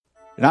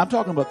And I'm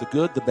talking about the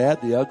good, the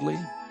bad, the ugly.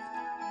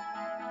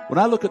 When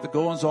I look at the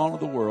goings-on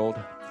of the world,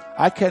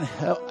 I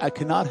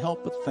cannot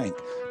help but think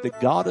that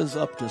God is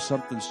up to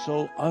something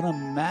so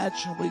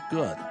unimaginably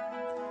good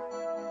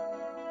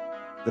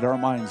that our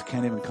minds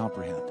can't even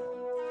comprehend.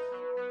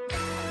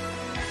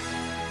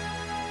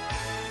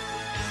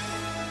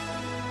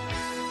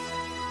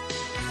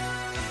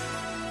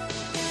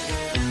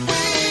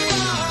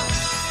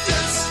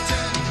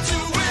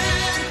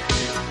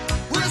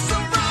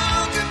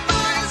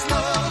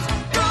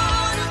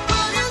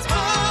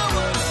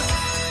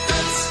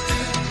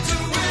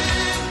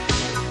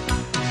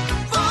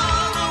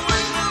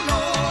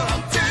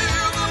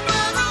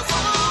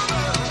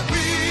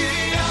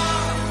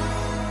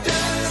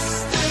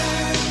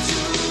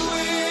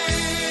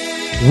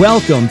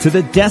 Welcome to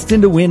the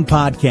Destined to Win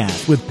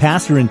podcast with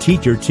pastor and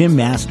teacher Tim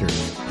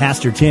Masters.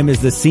 Pastor Tim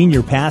is the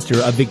senior pastor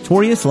of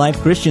Victorious Life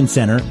Christian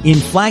Center in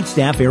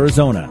Flagstaff,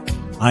 Arizona.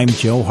 I'm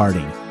Joe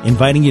Harding,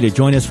 inviting you to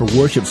join us for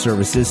worship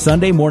services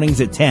Sunday mornings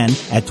at 10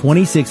 at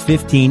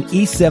 2615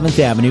 East 7th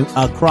Avenue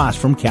across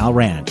from Cal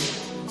Ranch.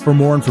 For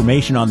more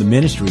information on the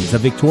ministries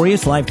of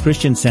Victorious Life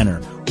Christian Center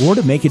or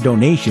to make a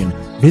donation,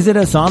 visit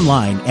us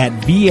online at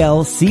vlccaz.org.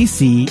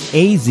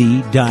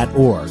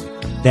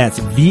 That's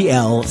vlccaz.org.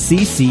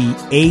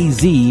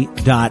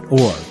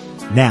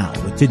 Now,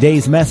 with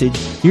today's message,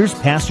 here's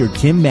Pastor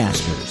Tim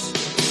Masters.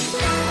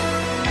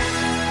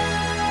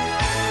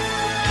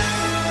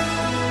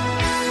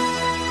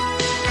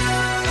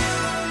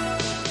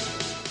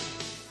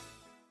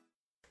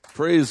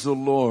 Praise the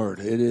Lord.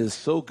 It is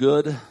so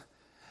good.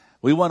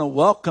 We want to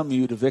welcome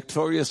you to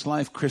Victorious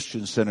Life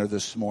Christian Center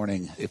this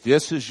morning. If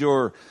this is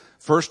your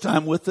first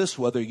time with us,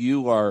 whether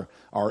you are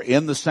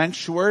in the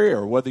sanctuary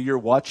or whether you're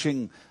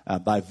watching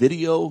by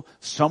video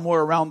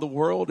somewhere around the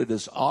world, it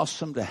is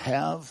awesome to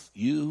have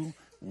you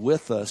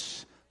with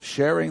us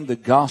sharing the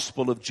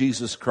gospel of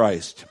Jesus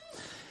Christ.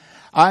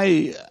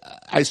 I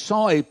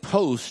saw a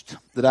post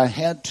that I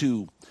had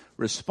to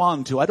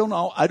respond to. I don't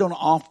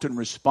often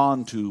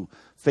respond to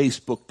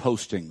Facebook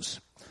postings.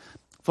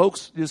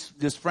 Folks,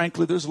 just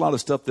frankly, there's a lot of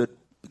stuff that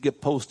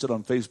get posted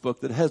on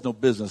Facebook that has no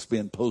business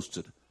being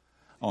posted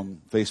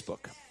on Facebook.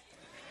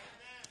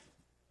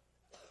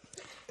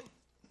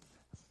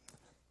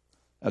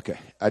 Okay,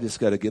 I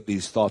just got to get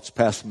these thoughts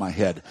past my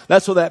head.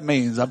 That's what that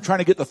means. I'm trying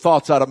to get the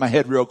thoughts out of my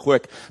head real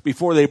quick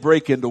before they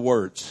break into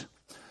words.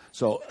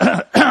 So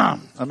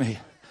let me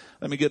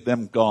get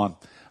them gone.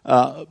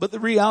 But the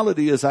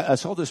reality is, I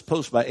saw this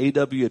post by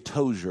A.W.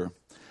 Tozier,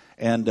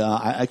 and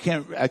I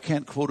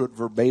can't quote it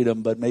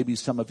verbatim, but maybe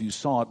some of you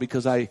saw it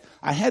because I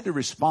had to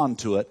respond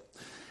to it.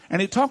 And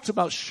he talks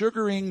about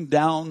sugaring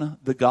down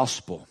the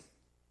gospel.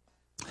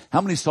 How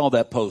many saw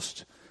that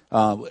post?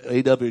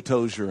 A.W.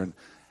 Tozier. And,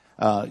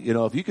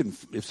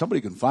 if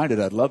somebody can find it,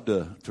 I'd love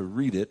to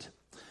read it.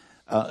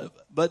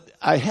 But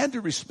I had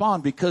to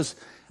respond because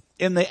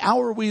in the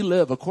hour we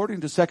live, according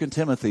to 2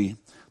 Timothy,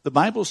 the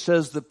Bible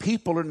says the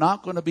people are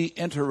not going to be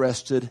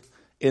interested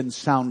in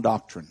sound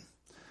doctrine.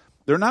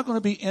 They're not going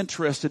to be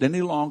interested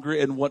any longer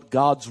in what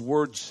God's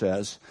word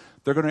says.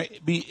 They're going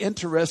to be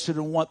interested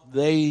in what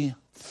they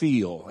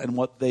feel and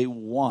what they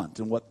want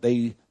and what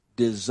they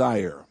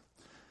desire.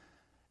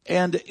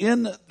 And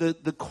in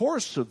the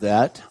course of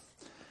that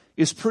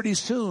is pretty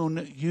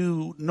soon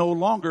you no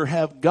longer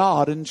have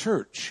God in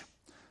church.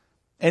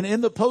 And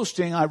in the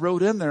posting I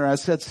wrote in there, I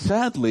said,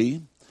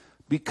 sadly,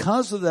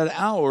 because of that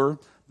hour,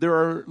 there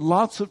are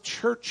lots of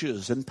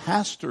churches and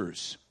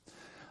pastors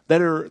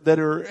that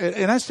are,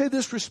 and I say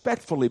this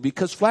respectfully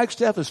because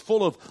Flagstaff is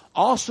full of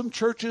awesome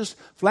churches.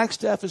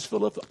 Flagstaff is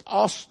full of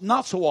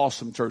not so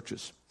awesome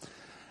churches.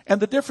 And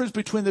the difference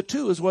between the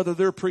two is whether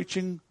they're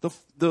preaching the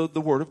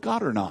Word of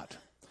God or not.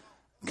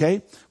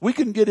 Okay? We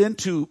can get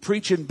into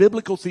preaching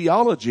biblical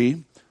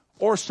theology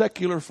or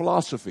secular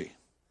philosophy.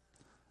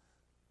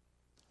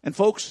 And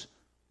folks,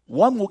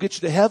 one will get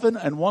you to heaven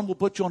and one will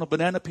put you on a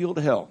banana peel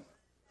to hell.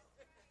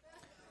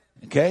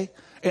 Okay?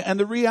 And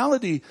the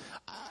reality,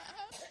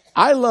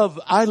 I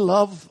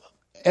love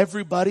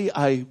everybody.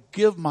 I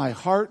give my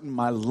heart and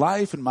my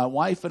life, and my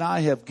wife and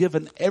I have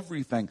given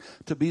everything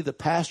to be the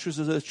pastors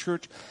of this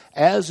church,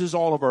 as is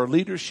all of our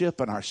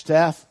leadership and our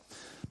staff.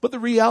 But the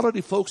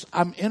reality, folks,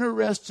 I'm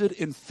interested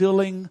in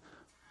filling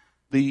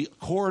the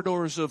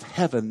corridors of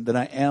heaven than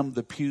I am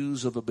the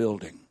pews of a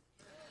building.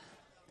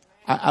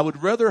 I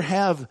would rather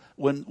have,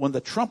 when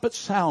the trumpet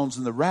sounds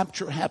and the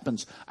rapture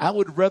happens, I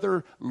would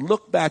rather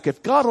look back.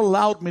 If God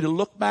allowed me to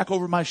look back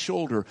over my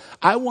shoulder,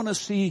 I want to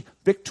see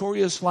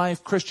Victorious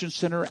Life Christian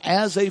Center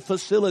as a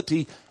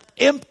facility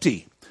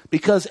empty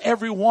because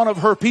every one of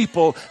her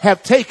people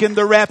have taken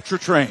the rapture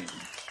train.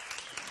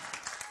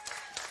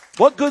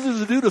 What good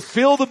does it do to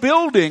fill the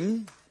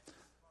building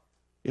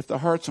if the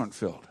hearts aren't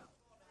filled?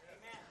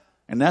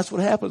 And that's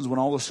what happens when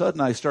all of a sudden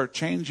I start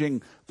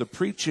changing the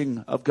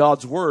preaching of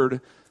God's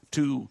Word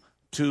to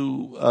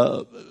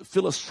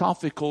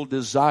philosophical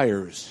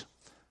desires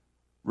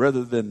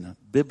rather than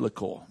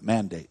biblical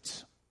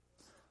mandates.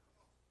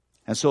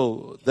 And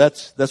so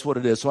that's what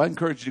it is. So I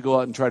encourage you to go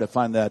out and try to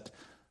find that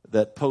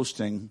that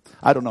posting,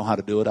 I don't know how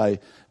to do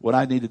it. When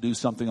I need to do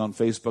something on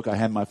Facebook, I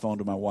hand my phone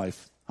to my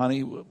wife.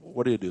 Honey,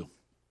 what do you do?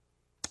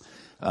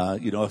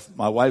 If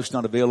my wife's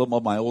not available,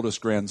 my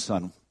oldest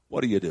grandson,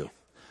 what do you do?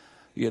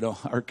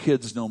 Our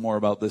kids know more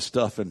about this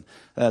stuff, and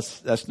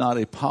that's not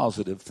a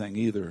positive thing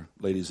either,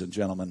 ladies and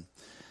gentlemen.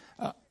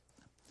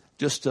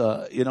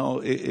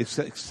 It's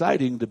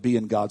exciting to be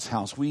in God's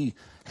house. We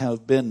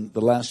have been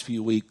the last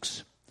few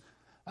weeks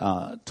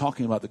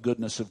talking about the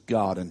goodness of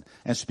God.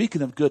 And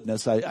speaking of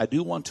goodness, I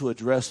do want to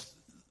address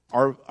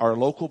our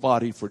local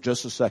body for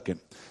just a second.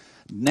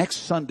 Next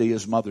Sunday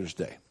is Mother's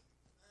Day.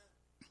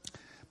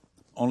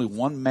 Only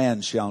one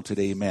man shouted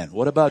amen.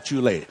 What about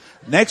you, lady?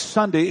 Next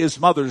Sunday is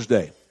Mother's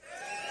Day.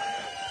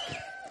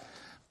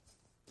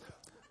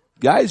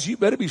 Guys, you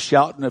better be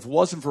shouting. If it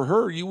wasn't for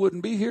her, you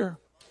wouldn't be here.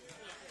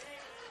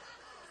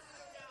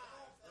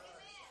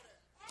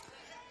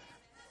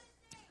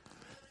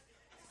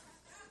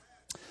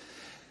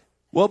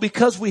 Well,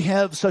 because we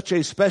have such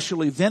a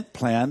special event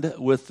planned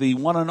with the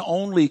one and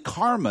only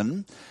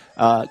Carmen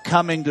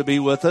coming to be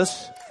with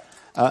us,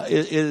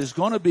 it is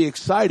going to be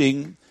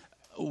exciting.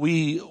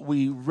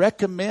 We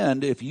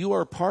recommend, if you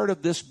are part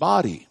of this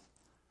body,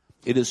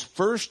 it is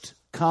first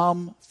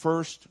come,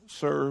 first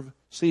serve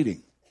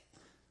seating.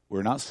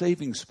 We're not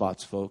saving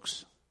spots,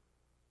 folks.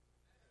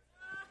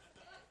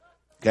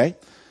 Okay?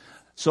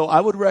 So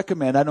I would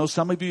recommend, I know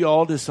some of you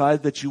all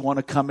decide that you want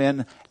to come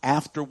in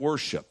after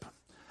worship.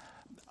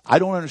 I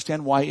don't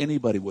understand why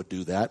anybody would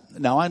do that.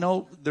 Now, I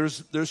know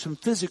there's some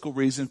physical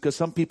reasons because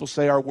some people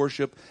say our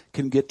worship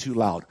can get too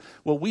loud.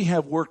 Well, we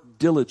have worked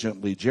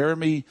diligently.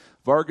 Jeremy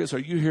Vargas, are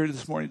you here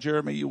this morning,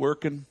 Jeremy? You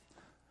working?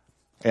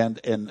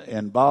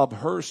 And Bob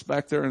Hurst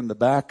back there in the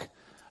back.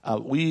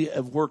 We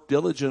have worked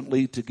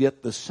diligently to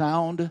get the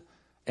sound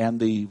and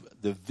the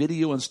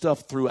video and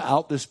stuff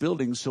throughout this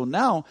building. So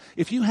now,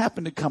 if you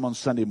happen to come on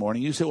Sunday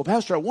morning, you say, well,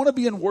 Pastor, I want to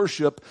be in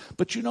worship,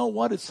 but you know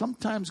what? It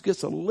sometimes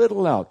gets a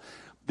little loud.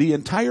 The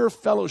entire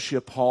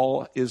fellowship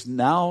hall is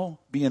now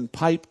being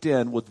piped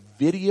in with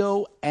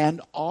video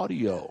and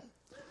audio.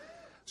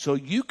 So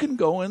you can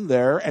go in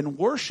there and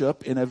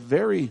worship in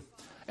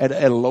at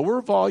a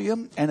lower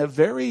volume and a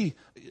very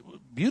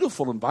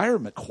beautiful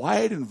environment,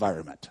 quiet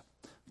environment.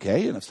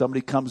 Okay, and if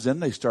somebody comes in,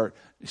 they start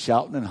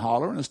shouting and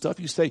hollering and stuff,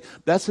 you say,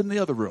 that's in the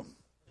other room.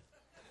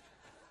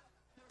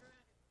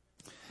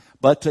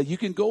 But you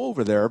can go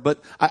over there.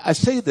 But I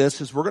say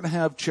this is we're going to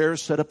have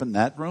chairs set up in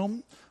that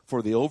room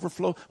for the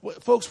overflow.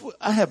 Folks,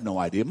 I have no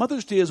idea.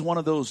 Mother's Day is one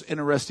of those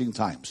interesting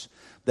times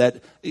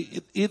that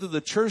either the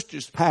church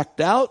is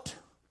packed out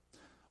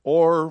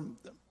or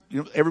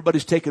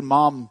everybody's taking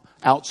mom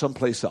out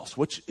someplace else,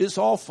 which is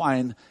all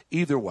fine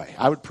either way.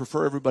 I would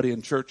prefer everybody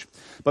in church.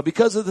 But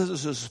because this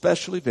is a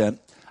special event,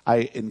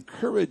 I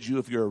encourage you,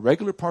 if you're a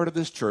regular part of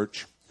this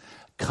church,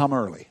 come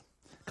early.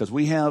 Because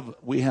we have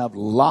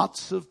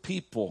lots of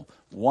people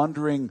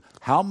wondering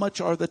how much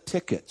are the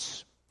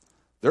tickets.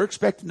 They're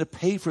expecting to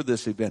pay for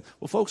this event.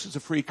 Well, folks, it's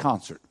a free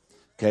concert.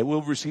 Okay,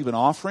 we'll receive an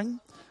offering.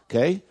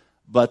 Okay,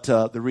 but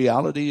the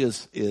reality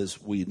is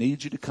we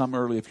need you to come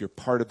early if you're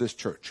part of this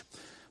church.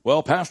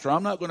 Well, Pastor,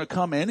 I'm not going to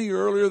come any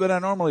earlier than I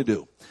normally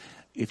do.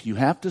 If you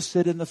have to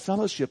sit in the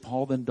fellowship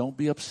hall, then don't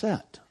be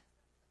upset.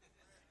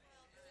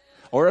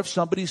 Or if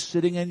somebody's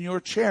sitting in your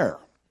chair.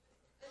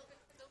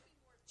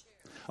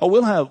 Oh,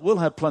 we'll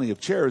have plenty of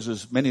chairs,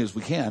 as many as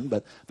we can,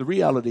 but the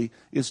reality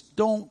is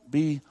don't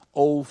be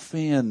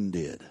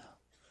offended.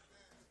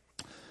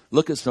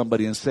 Look at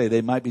somebody and say,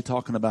 they might be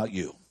talking about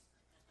you.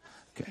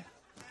 Okay.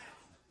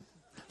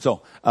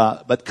 So,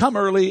 but come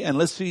early and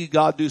let's see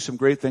God do some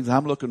great things.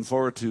 I'm looking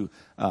forward to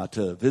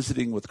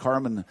visiting with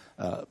Carmen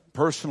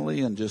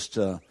personally and just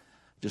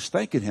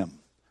thanking him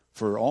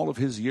for all of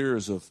his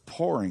years of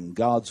pouring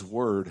God's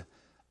word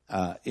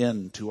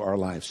into our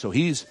lives. So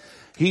he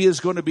is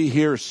going to be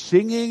here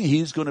singing.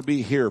 He's going to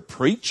be here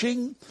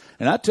preaching.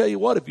 And I tell you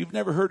what, if you've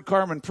never heard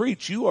Carmen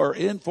preach, you are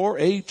in for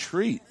a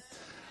treat.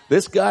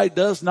 This guy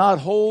does not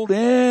hold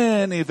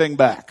anything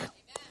back.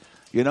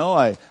 You know,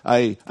 I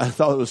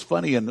thought it was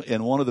funny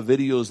in one of the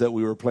videos that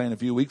we were playing a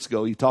few weeks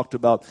ago. He talked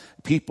about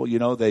people,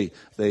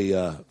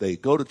 they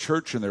go to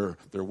church and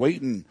they're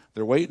waiting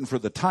for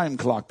the time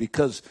clock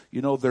because,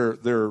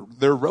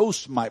 their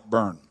roast might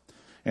burn.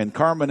 And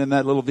Carmen in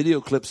that little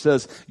video clip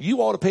says,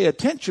 you ought to pay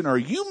attention or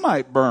you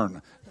might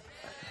burn.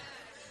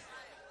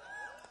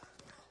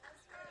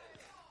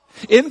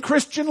 In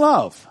Christian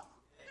love.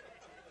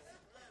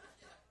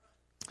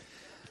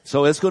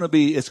 So it's going to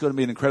be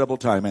an incredible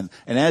time. And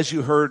as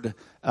you heard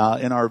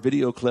in our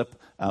video clip,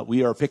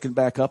 we are picking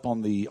back up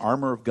on the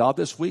armor of God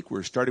this week.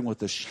 We're starting with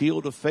the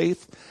shield of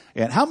faith.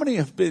 And how many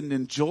have been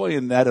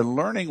enjoying that and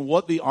learning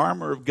what the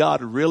armor of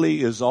God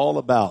really is all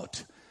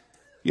about?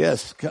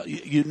 Yes,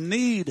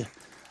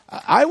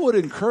 I would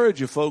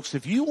encourage you folks,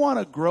 if you want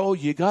to grow,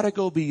 you got to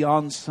go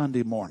beyond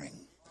Sunday morning.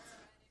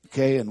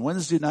 Okay, and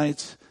Wednesday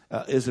nights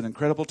is an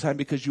incredible time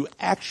because you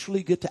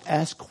actually get to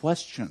ask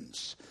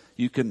questions.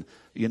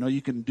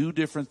 You can do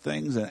different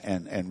things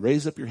and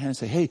raise up your hand and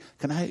say, hey,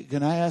 can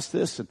I ask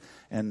this?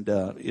 And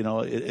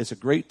it's a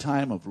great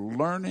time of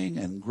learning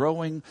and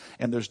growing.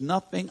 And there's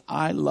nothing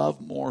I love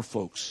more,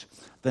 folks,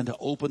 than to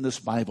open this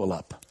Bible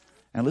up.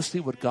 And let's see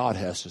what God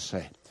has to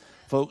say.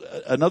 Folks,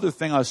 another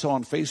thing I saw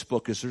on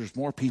Facebook is there's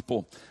more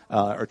people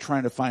are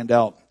trying to find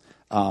out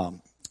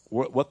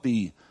what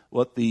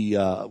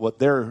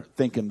they're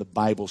thinking the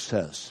Bible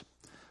says.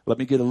 Let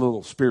me get a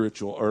little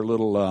spiritual or a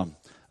little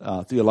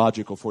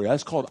theological for you.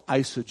 That's called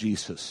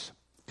eisegesis,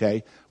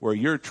 okay? Where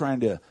you're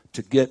trying to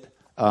get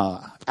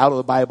out of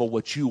the Bible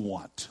what you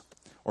want,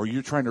 or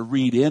you're trying to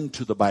read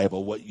into the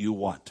Bible what you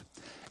want.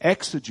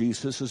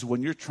 Exegesis is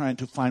when you're trying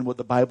to find what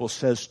the Bible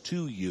says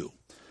to you,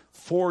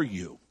 for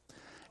you.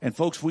 And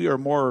folks, we are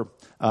more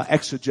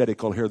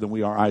exegetical here than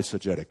we are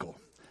eisegetical.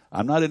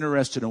 I'm not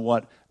interested in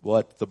what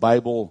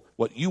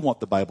you want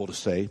the Bible to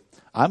say.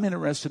 I'm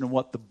interested in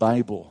what the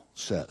Bible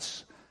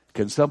says.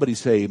 Can somebody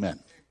say amen?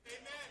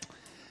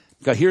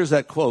 Okay, here's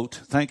that quote.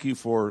 Thank you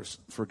for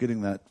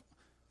getting that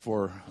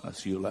for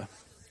us, Eula.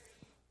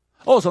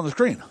 Oh, it's on the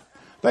screen.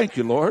 Thank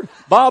you, Lord.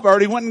 Bob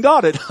already went and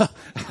got it.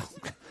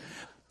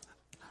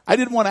 I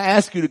didn't want to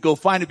ask you to go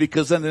find it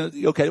because then,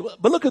 okay,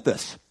 but look at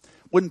this.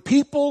 When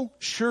people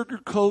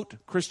sugarcoat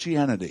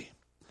Christianity,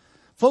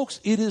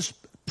 folks, it is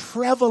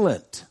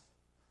prevalent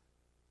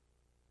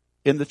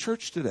in the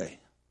church today.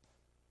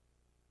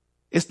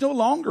 It's no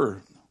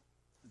longer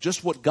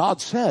just what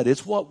God said.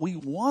 It's what we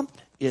want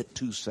it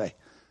to say.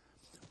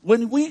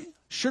 When we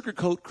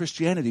sugarcoat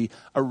Christianity,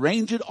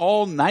 arrange it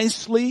all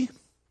nicely,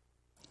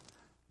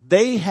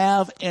 they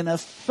have in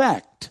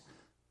effect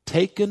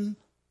taken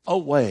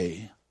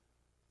away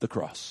the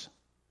cross.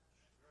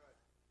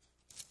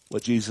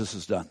 What Jesus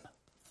has done.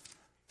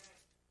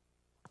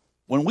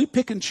 When we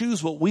pick and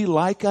choose what we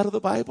like out of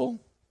the Bible,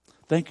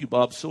 thank you,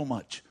 Bob, so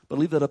much. But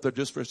leave that up there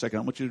just for a second.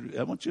 I want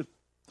you to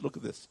look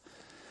at this.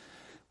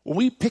 When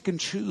we pick and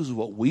choose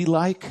what we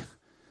like,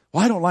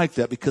 well, I don't like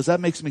that because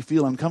that makes me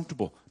feel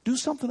uncomfortable. Do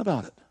something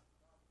about it.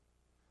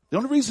 The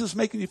only reason it's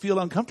making you feel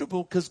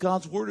uncomfortable is because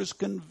God's word is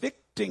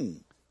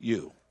convicting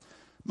you.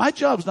 My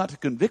job is not to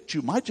convict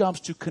you. My job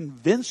is to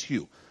convince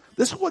you.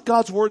 This is what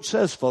God's word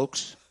says,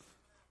 folks.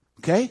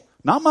 Okay?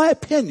 Not my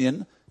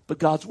opinion, but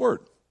God's word.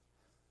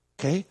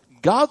 Okay?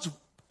 God's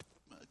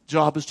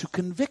job is to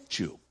convict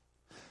you.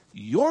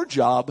 Your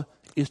job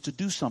is to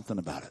do something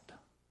about it.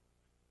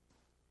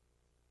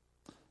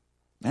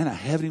 Man, I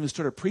haven't even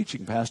started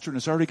preaching, Pastor, and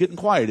it's already getting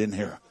quiet in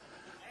here.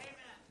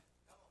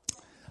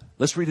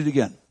 Let's read it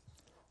again.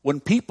 When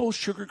people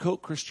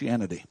sugarcoat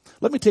Christianity,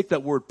 let me take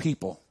that word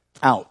people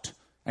out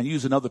and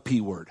use another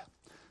P word.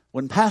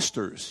 When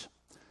pastors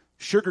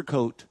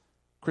sugarcoat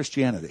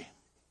Christianity,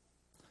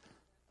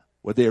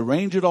 where they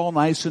arrange it all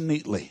nice and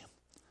neatly,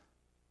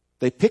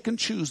 they pick and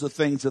choose the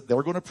things that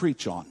they're going to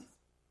preach on.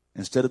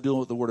 Instead of doing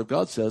what the Word of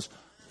God says,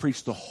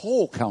 preach the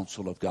whole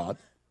counsel of God.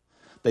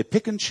 They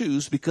pick and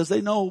choose because they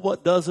know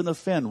what doesn't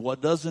offend,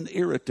 what doesn't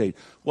irritate,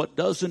 what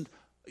doesn't,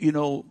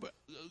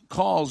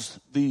 cause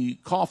the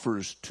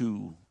coffers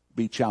to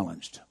be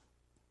challenged.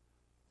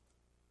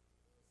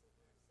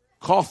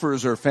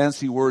 Coffers are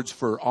fancy words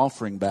for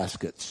offering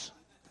baskets.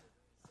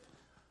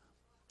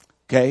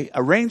 Okay,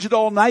 arrange it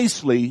all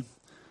nicely.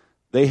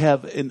 They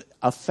have in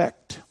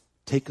effect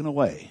taken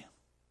away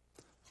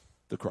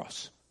the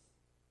cross.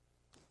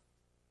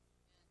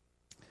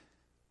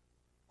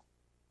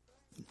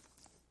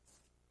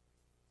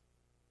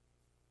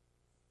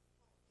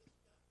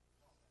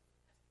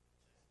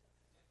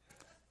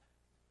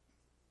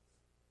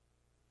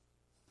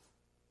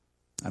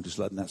 I'm just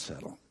letting that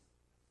settle.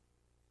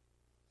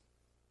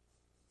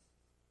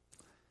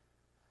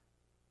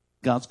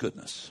 God's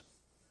goodness.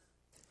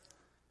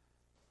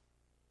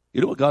 You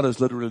know what God is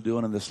literally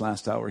doing in this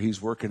last hour?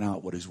 He's working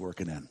out what He's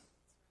working in.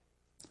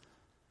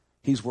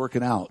 He's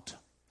working out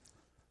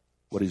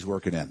what He's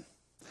working in.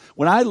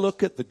 When I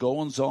look at the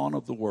goings-on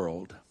of the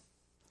world,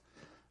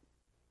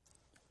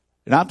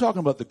 and I'm talking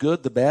about the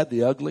good, the bad,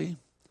 the ugly.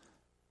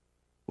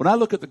 When I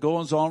look at the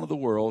goings-on of the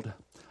world,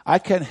 I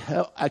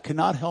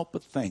cannot help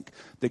but think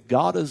that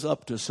God is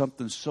up to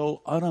something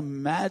so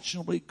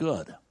unimaginably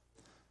good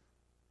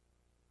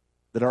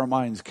that our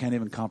minds can't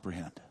even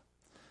comprehend.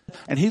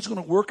 And He's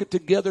going to work it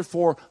together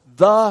for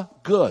the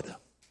good.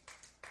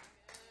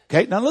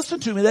 Okay, now listen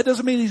to me. That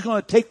doesn't mean He's going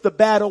to take the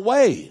bad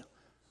away.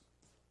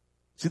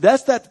 See,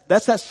 that's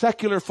that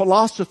secular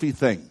philosophy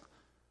thing.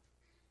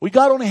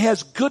 God only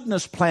has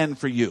goodness planned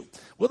for you.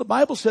 Well, the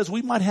Bible says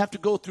we might have to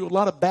go through a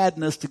lot of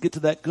badness to get to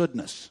that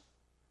goodness.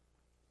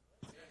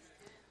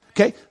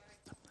 Okay?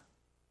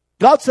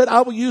 God said,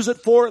 I will use it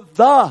for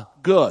the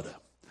good.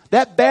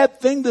 That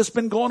bad thing that's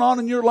been going on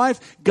in your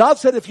life, God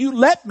said, if you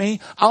let me,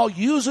 I'll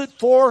use it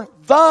for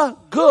the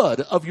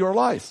good of your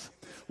life.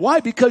 Why?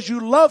 Because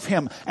you love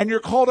Him and you're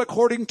called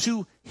according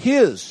to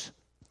His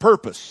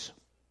purpose.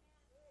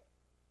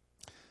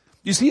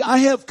 You see, I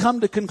have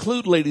come to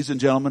conclude, ladies and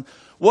gentlemen,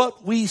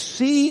 what we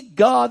see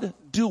God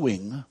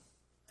doing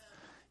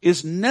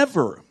is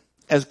never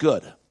as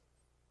good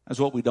as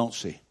what we don't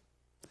see.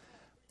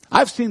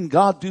 I've seen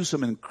God do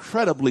some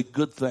incredibly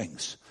good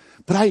things.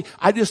 But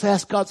I just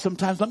ask God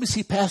sometimes, let me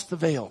see past the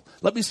veil.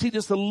 Let me see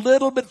just a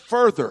little bit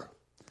further.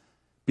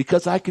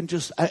 Because I can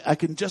just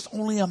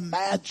only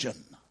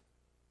imagine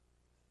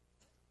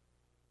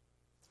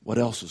what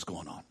else is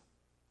going on.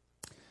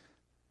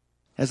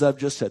 As I've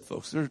just said,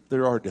 folks,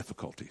 there are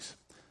difficulties.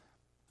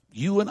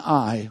 You and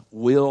I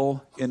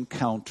will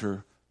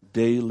encounter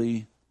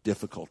daily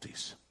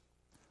difficulties.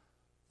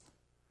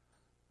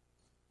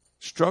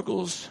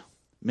 Struggles,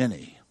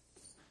 many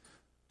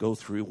go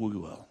through, we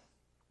will.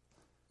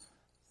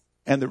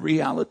 And the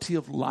reality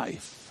of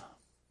life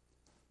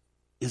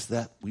is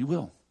that we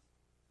will.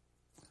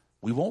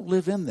 We won't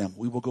live in them.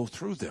 We will go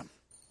through them.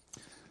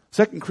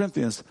 2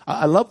 Corinthians,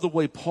 I love the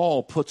way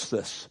Paul puts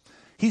this.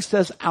 He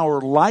says,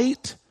 our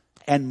light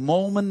and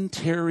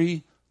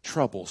momentary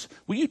troubles.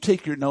 Will you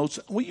take your notes?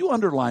 Will you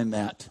underline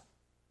that?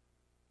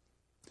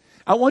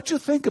 I want you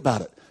to think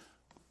about it.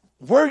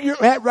 Where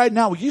you're at right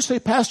now, you say,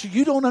 Pastor,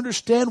 you don't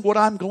understand what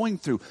I'm going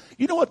through.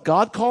 You know what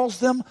God calls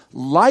them?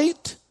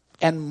 Light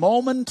and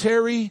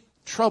momentary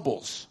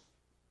troubles.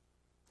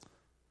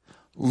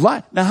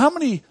 Light. Now, how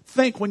many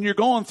think when you're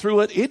going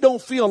through it, it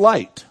don't feel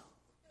light?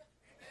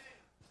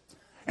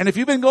 And if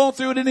you've been going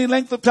through it any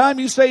length of time,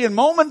 you say, in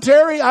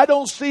momentary, I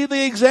don't see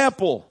the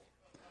example.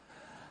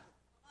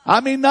 I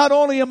mean, not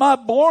only am I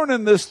born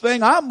in this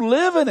thing, I'm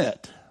living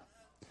it.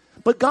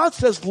 But God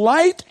says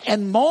light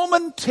and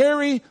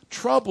momentary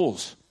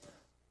troubles.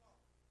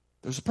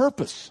 There's a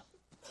purpose.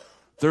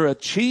 They're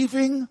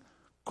achieving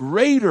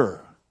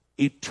greater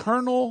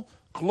eternal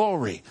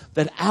glory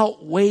that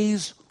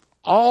outweighs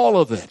all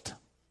of it.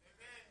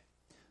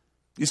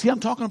 You see, I'm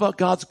talking about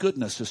God's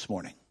goodness this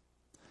morning.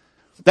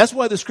 That's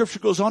why the scripture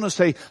goes on to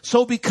say,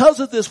 so because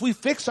of this, we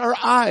fix our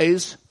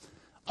eyes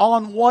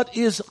on what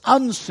is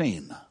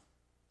unseen.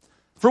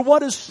 For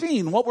what is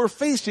seen, what we're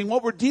facing,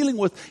 what we're dealing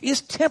with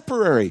is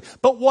temporary.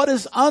 But what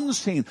is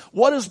unseen,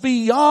 what is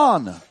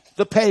beyond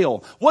the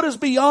pale, what is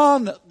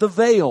beyond the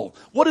veil,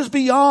 what is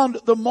beyond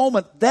the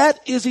moment, that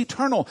is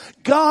eternal.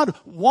 God,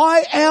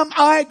 why am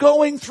I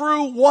going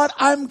through what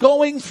I'm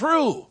going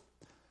through?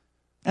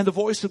 And the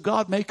voice of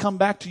God may come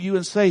back to you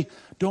and say,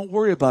 don't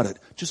worry about it.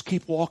 Just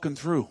keep walking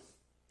through.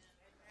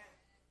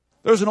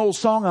 There's an old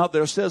song out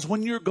there that says,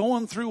 when you're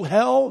going through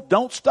hell,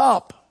 don't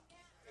stop.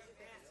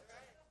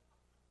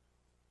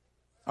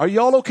 Are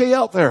y'all okay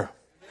out there?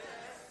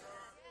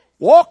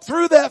 Walk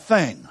through that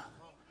thing.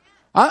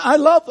 I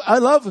love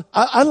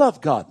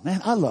God.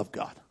 Man, I love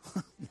God.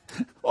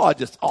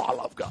 I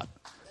love God.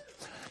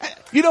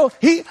 You know,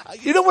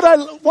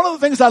 one of the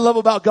things I love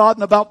about God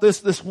and about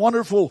this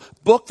wonderful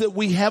book that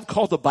we have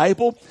called the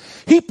Bible,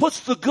 He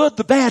puts the good,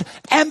 the bad,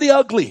 and the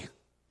ugly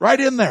right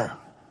in there.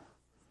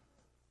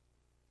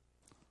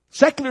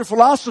 Secular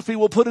philosophy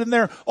will put in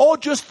there,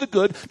 just the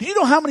good. Do you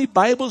know how many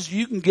Bibles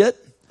you can get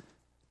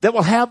that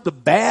will have the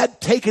bad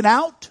taken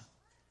out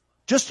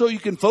just so you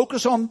can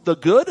focus on the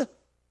good?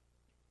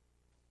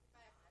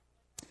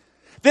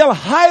 They'll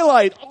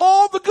highlight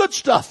all the good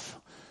stuff.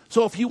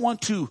 So if you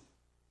want to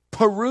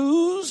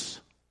peruse,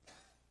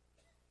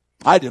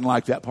 I didn't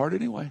like that part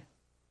anyway.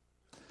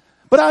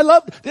 But I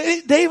loved,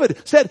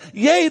 David said,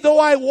 yea, though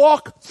I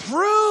walk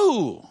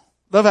through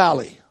the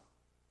valley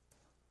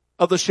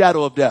of the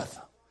shadow of death,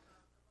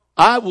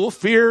 I will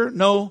fear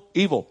no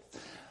evil.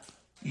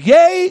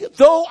 Yea,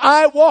 though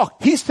I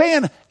walk. He's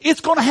saying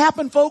it's going to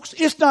happen, folks.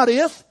 It's not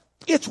if,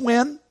 it's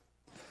when.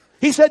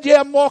 He said, yeah,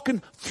 I'm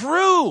walking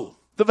through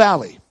the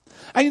valley.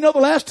 And you know, the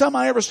last time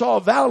I ever saw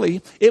a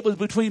valley, it was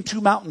between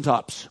two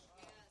mountaintops.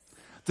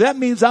 That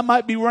means I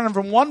might be running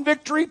from one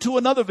victory to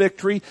another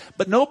victory,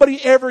 but nobody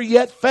ever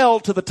yet fell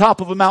to the top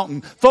of a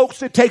mountain.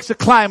 Folks, it takes a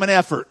climbing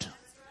effort.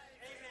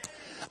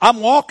 I'm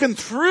walking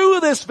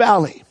through this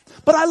valley.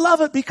 But I love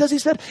it because he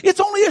said,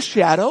 it's only a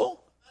shadow.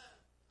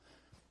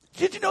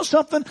 Did you know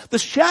something? The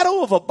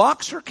shadow of a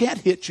boxer can't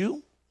hit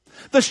you.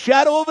 The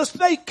shadow of a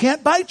snake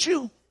can't bite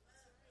you.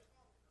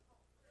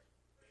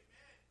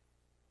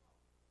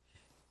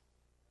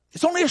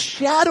 It's only a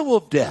shadow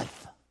of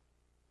death.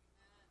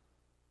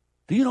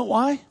 Do you know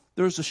why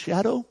there's a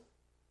shadow?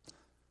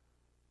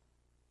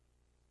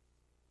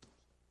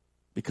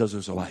 Because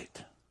there's a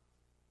light.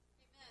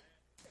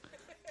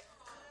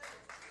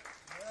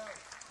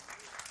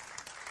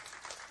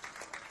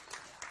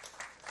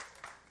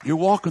 You're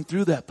walking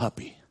through that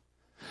puppy.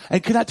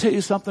 And can I tell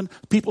you something?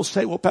 People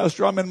say, well,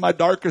 Pastor, I'm in my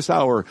darkest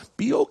hour.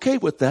 Be okay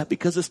with that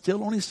because it's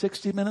still only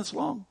 60 minutes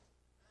long.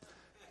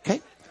 Okay?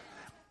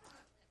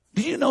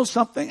 Do you know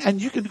something? And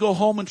you can go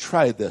home and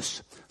try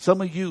this.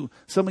 Some of you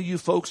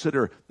folks that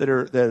are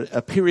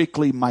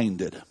empirically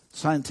minded,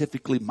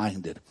 scientifically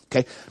minded.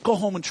 Okay? Go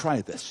home and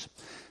try this.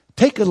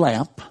 Take a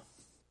lamp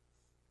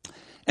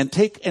and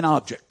take an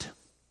object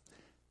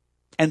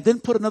and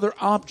then put another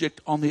object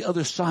on the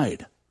other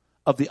side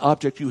of the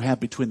object you have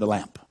between the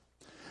lamp.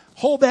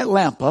 Hold that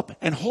lamp up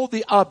and hold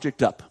the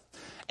object up.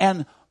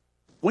 And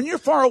when you're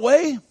far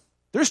away,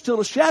 there's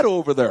still a shadow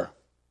over there.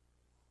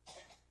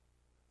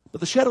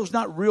 But the shadow's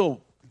not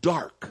real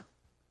dark.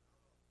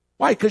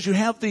 Why? Because you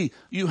have the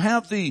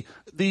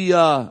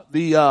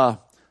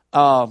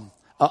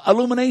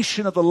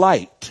illumination of the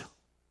light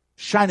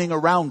shining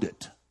around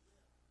it.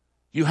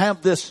 You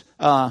have this,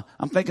 I'm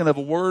thinking of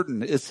a word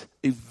and it's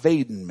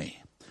evading me.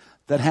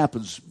 That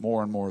happens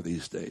more and more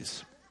these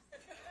days.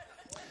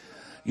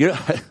 Yeah.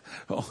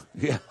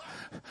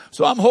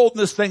 So I'm holding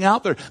this thing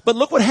out there. But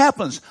look what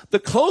happens. The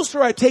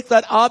closer I take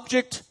that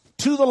object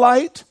to the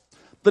light,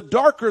 the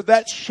darker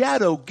that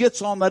shadow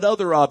gets on that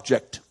other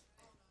object.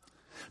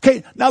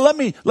 Okay, now let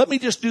me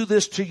just do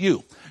this to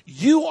you.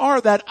 You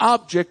are that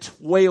object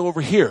way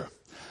over here.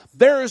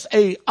 There's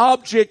a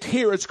object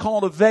here. It's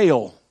called a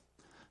veil.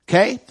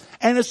 Okay?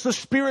 And it's the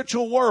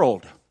spiritual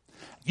world.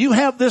 You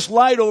have this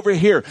light over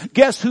here.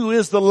 Guess who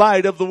is the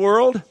light of the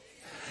world?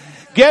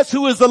 Guess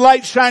who is the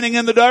light shining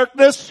in the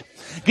darkness?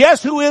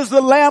 Guess who is the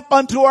lamp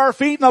unto our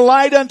feet and the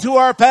light unto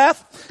our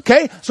path?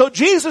 Okay? So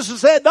Jesus has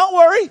said, don't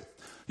worry.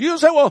 You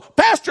say, well,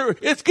 Pastor,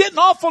 it's getting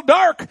awful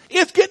dark.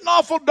 It's getting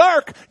awful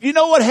dark. You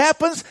know what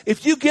happens?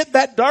 If you get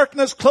that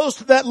darkness close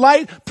to that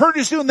light,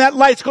 pretty soon that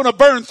light's going to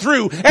burn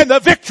through and the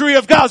victory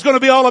of God's going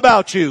to be all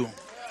about you.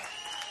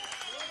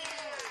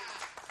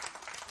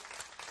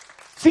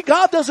 See,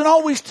 God doesn't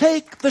always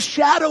take the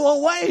shadow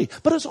away,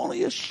 but it's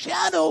only a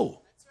shadow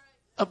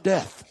of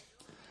death.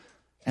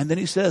 And then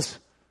he says,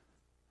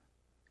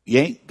 you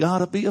ain't got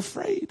to be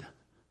afraid.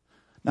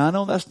 Now, I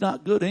know that's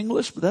not good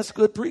English, but that's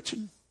good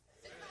preaching.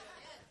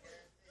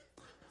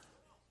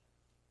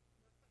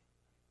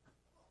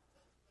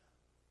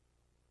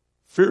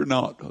 Fear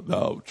not,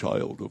 thou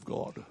child of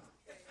God.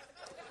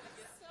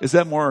 Is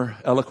that more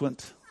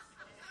eloquent?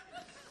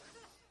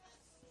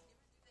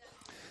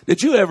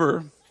 Did you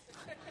ever...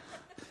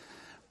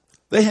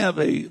 They have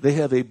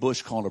a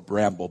bush called a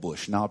bramble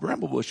bush. Now, a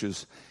bramble bush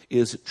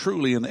is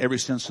truly, in every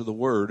sense of the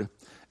word,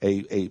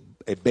 a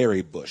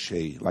berry bush,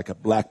 like a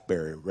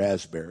blackberry,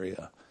 raspberry,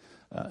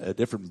 a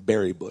different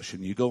berry bush.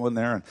 And you go in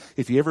there, and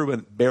if you ever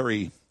went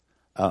berry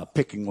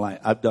picking, like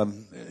I've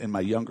done in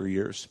my younger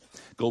years,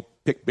 go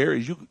pick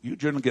berries. You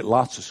generally get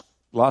lots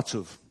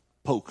of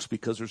pokes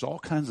because there's all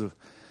kinds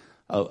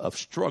of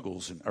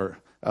struggles or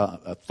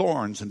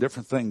thorns and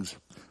different things.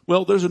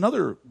 Well, there's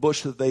another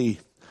bush that they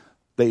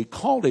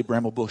called a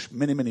bramble bush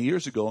many, many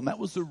years ago, and that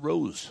was the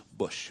rose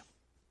bush.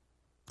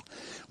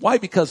 Why?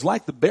 Because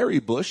like the berry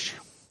bush,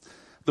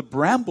 the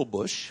bramble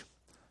bush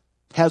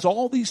has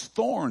all these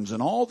thorns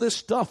and all this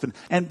stuff.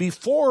 And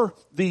before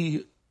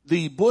the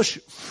bush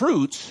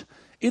fruits,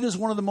 it is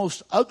one of the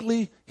most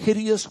ugly,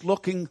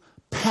 hideous-looking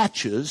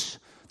patches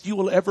you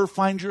will ever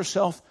find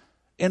yourself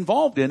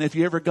involved in if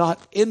you ever got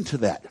into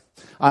that.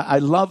 I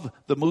love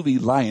the movie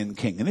Lion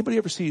King. Anybody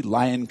ever see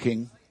Lion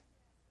King?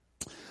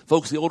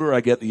 Folks, the older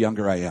I get, the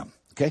younger I am.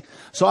 Okay?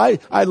 So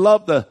I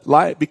love the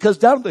lion, because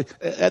down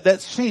at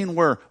that scene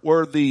where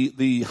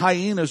the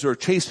hyenas are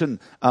chasing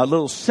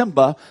little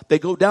Simba, they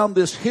go down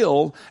this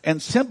hill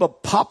and Simba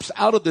pops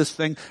out of this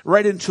thing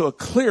right into a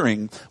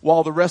clearing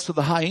while the rest of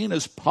the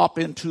hyenas pop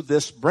into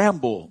this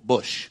bramble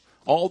bush.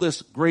 All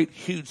this great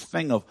huge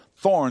thing of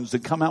thorns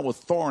that come out with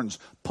thorns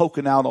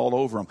poking out all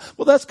over them.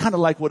 Well, that's kind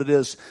of like what it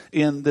is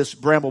in this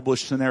bramble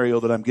bush scenario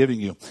that I'm giving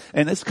you.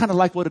 And it's kind of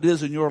like what it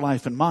is in your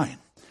life and mine.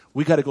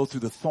 We got to go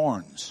through the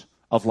thorns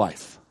of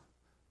life.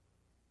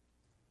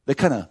 They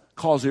kind of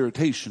cause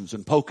irritations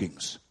and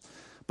pokings.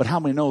 But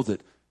how many know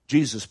that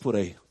Jesus put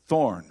a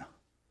thorn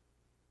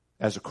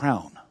as a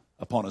crown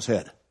upon his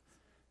head?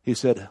 He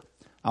said,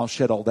 I'll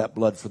shed all that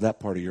blood for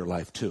that part of your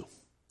life too.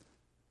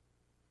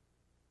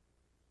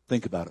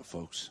 Think about it,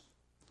 folks.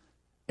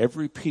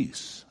 Every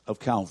piece of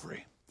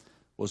Calvary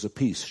was a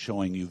piece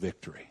showing you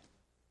victory.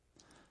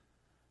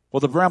 Well,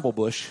 the bramble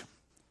bush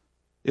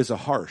is a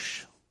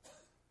harsh,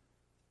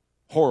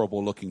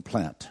 horrible looking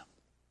plant.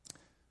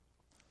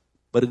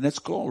 But in its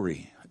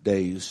glory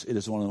days, it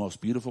is one of the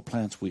most beautiful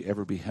plants we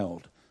ever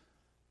beheld,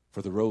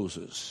 for the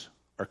roses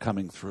are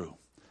coming through.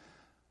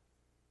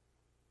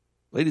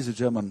 Ladies and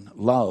gentlemen,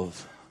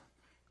 love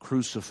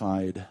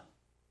crucified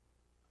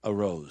a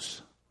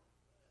rose.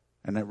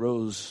 And that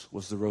rose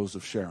was the rose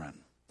of Sharon.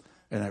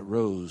 And that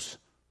rose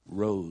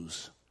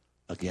rose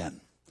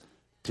again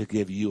to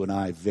give you and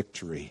I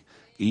victory,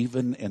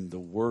 even in the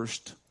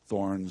worst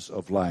thorns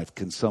of life.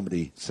 Can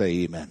somebody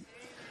say amen?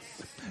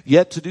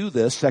 Yet to do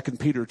this, 2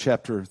 Peter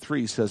chapter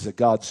 3 says that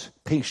God's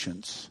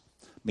patience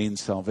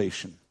means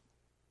salvation.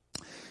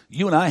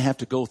 You and I have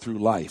to go through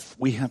life.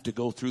 We have to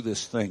go through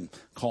this thing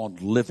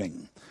called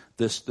living.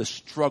 This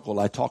struggle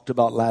I talked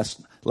about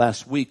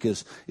last week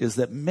is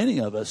that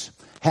many of us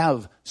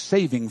have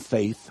saving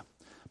faith,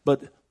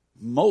 but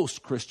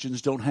most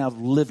Christians don't have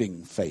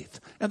living faith.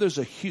 And there's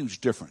a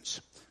huge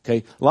difference.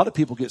 Okay, a lot of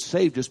people get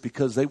saved just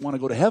because they want to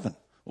go to heaven.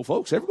 Well,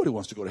 folks, everybody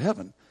wants to go to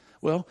heaven.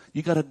 Well,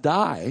 you got to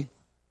die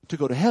to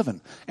go to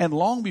heaven. And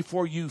long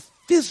before you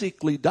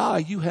physically die,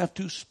 you have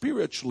to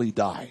spiritually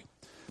die.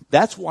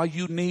 That's why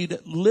you need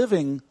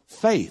living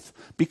faith,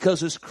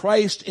 because it's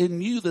Christ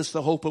in you that's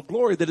the hope of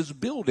glory that is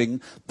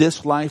building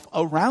this life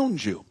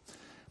around you.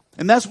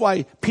 And that's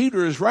why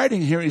Peter is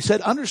writing here. He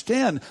said,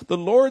 understand, the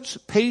Lord's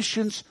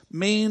patience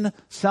means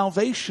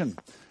salvation.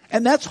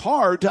 And that's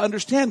hard to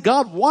understand.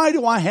 God, why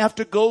do I have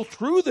to go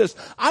through this?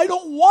 I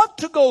don't want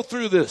to go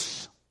through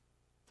this.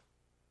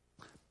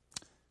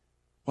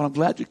 Well, I'm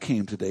glad you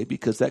came today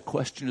because that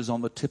question is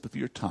on the tip of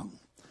your tongue.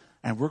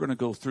 And we're going to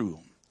go through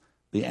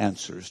the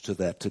answers to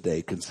that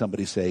today. Can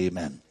somebody say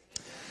amen?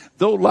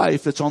 Though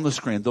life, it's on the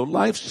screen, though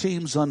life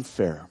seems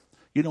unfair,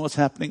 you know what's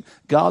happening?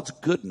 God's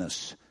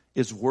goodness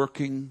is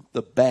working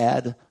the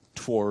bad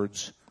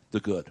towards the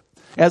good.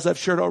 As I've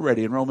shared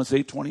already in Romans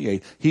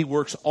 8:28, he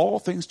works all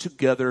things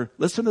together,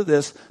 listen to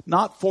this,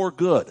 not for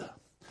good,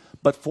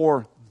 but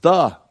for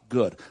the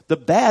good. The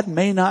bad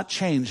may not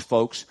change,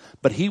 folks,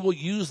 but he will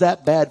use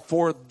that bad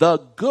for the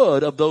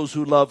good of those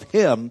who love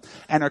him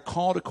and are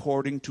called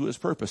according to his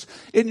purpose.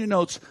 In your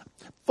notes,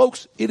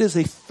 folks, it is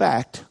a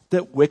fact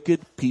that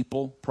wicked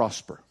people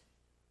prosper.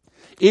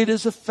 It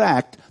is a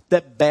fact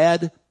that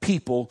bad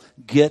people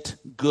get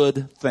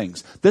good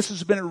things. This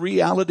has been a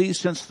reality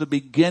since the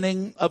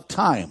beginning of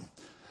time.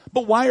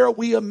 But why are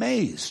we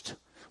amazed?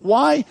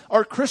 Why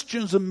are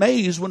Christians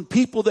amazed when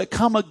people that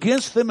come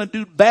against them and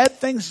do bad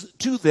things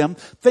to them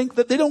think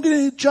that they don't get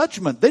any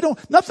judgment?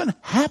 Nothing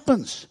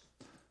happens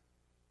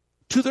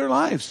to their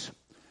lives.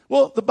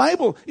 Well, the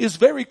Bible is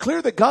very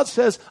clear that God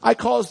says, I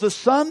cause the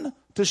sun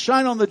to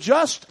shine on the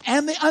just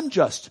and the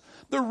unjust,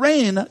 the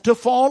rain to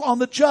fall on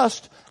the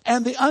just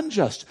and the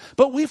unjust.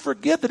 But we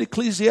forget that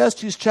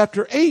Ecclesiastes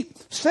chapter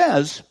 8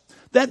 says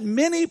that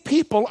many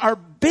people are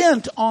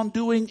bent on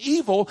doing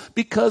evil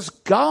because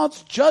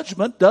God's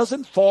judgment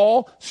doesn't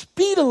fall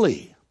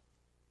speedily.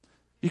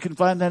 You can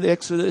find that in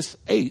Exodus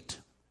 8.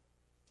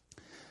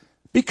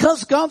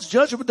 Because God's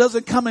judgment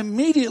doesn't come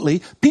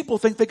immediately, people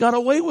think they got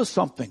away with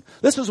something.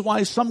 This is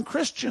why some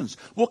Christians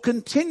will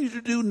continue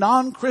to do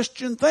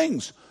non-Christian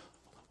things.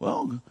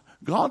 Well,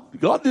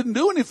 God didn't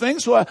do anything,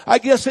 so I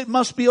guess it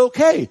must be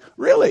okay.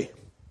 Really?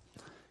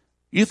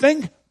 You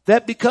think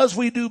that because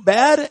we do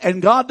bad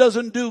and God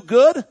doesn't do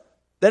good,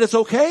 that it's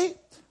okay?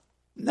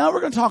 Now we're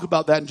going to talk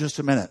about that in just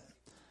a minute.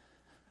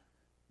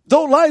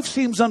 Though life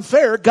seems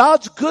unfair,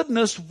 God's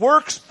goodness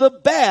works the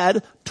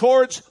bad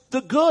towards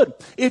the good.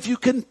 If you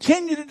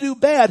continue to do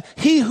bad,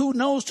 he who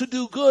knows to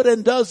do good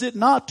and does it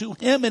not, to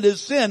him it is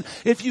sin.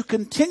 If you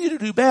continue to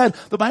do bad,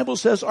 the Bible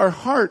says our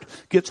heart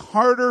gets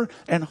harder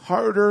and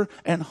harder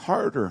and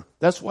harder.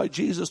 That's why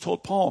Jesus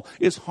told Paul,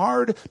 it's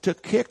hard to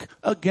kick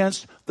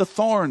against the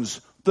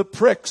thorns, the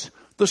pricks,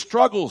 the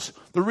struggles,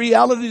 the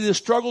reality, the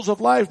struggles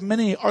of life.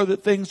 Many are the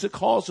things that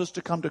cause us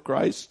to come to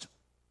Christ.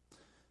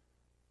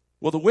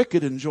 Well, the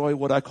wicked enjoy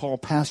what I call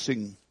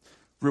passing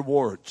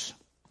rewards.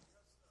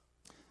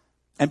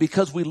 And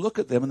because we look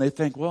at them and they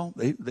think, well,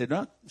 they're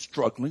not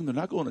struggling, they're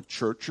not going to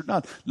church, they're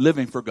not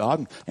living for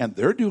God, and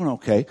they're doing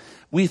okay,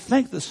 we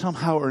think that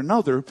somehow or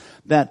another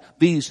that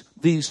these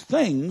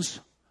things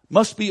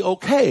must be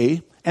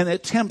okay, and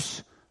it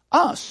tempts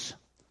us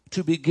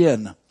to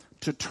begin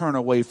to turn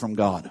away from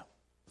God.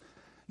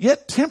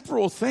 Yet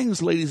temporal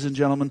things, ladies and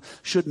gentlemen,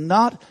 should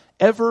not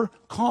ever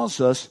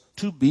cause us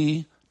to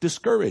be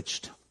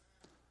discouraged.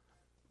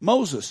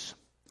 Moses,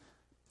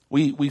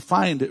 we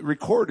find it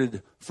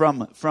recorded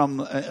from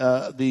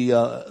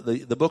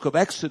the book of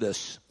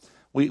Exodus.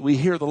 We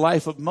hear the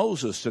life of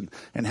Moses and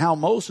how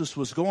Moses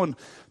was going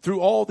through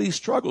all these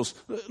struggles.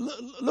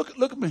 Look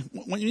at me.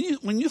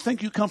 When you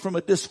think you come from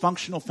a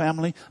dysfunctional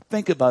family,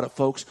 think about it,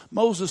 folks.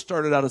 Moses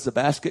started out as a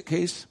basket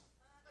case.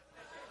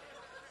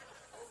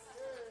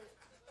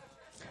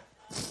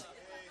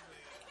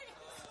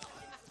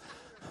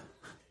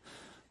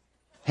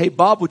 Hey,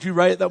 Bob, would you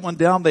write that one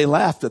down? They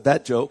laughed at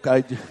that joke.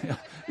 I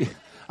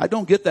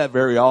don't get that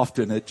very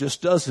often. It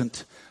just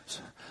doesn't.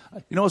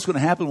 You know what's going to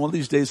happen? One of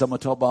these days, I'm going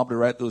to tell Bob to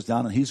write those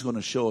down, and he's going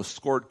to show a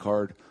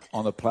scorecard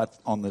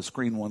on the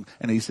screen one.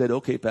 And he said,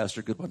 "Okay,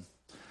 Pastor, good one."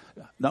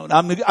 No,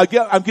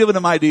 I'm giving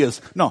him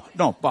ideas. No,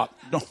 Bob,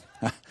 no.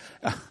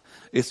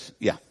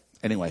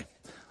 Anyway,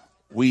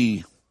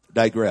 we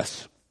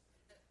digress.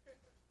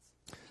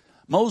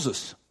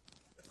 Moses.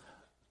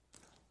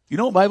 You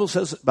know what the Bible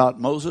says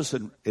about Moses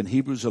in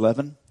Hebrews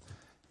 11?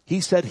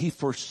 He said he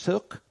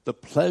forsook the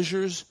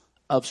pleasures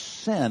of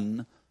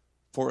sin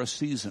for a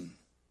season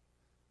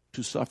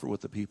to suffer with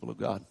the people of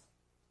God.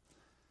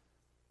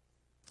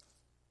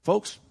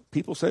 Folks,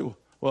 people say,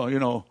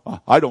 well,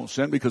 I don't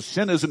sin because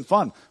sin isn't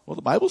fun. Well,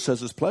 the Bible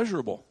says it's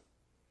pleasurable.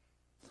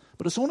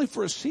 But it's only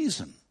for a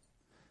season.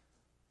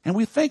 And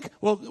we think,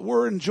 well,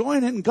 we're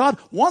enjoying it and God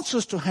wants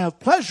us to have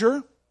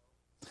pleasure.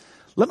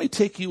 Let me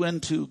take you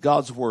into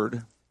God's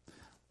Word.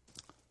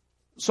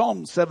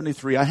 Psalm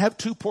 73. I have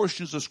two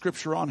portions of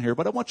Scripture on here,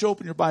 but I want you to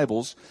open your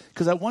Bibles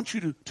because I want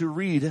you to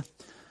read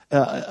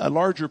a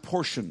larger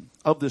portion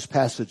of this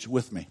passage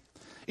with me.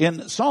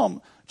 In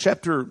Psalm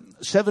chapter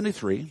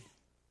 73,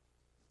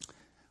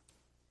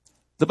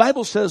 the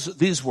Bible says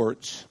these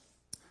words.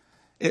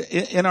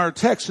 In our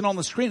text and on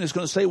the screen, it's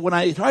going to say, when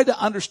I tried to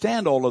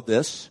understand all of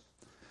this,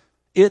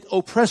 it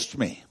oppressed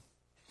me.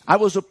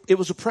 It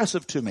was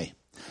oppressive to me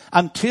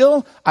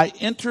until I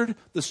entered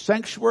the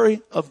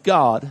sanctuary of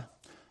God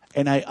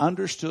and I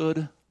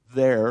understood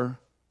their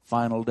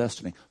final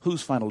destiny.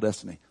 Whose final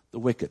destiny? The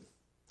wicked.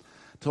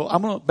 So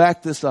I'm going to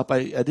back this up.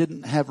 I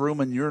didn't have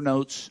room in your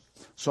notes,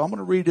 so I'm going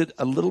to read it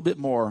a little bit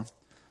more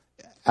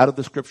out of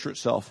the scripture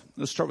itself.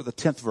 Let's start with the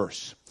 10th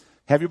verse.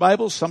 Have your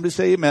Bibles? Somebody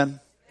say amen. Amen.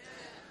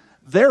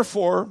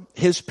 Therefore,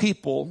 his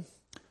people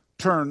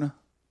turn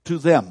to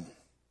them.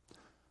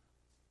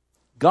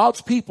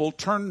 God's people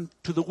turn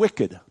to the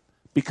wicked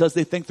because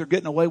they think they're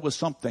getting away with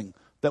something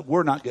that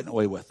we're not getting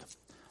away with.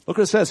 Look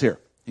what it says here.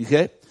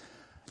 Okay?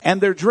 And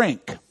their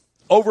drink,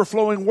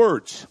 overflowing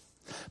words.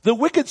 The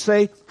wicked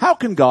say, how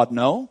can God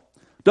know?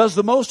 Does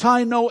the Most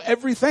High know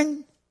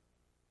everything?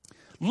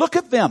 Look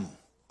at them.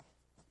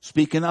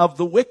 Speaking of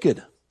the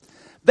wicked.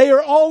 They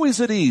are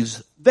always at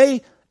ease.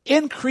 They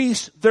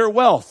increase their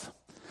wealth.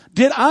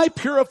 Did I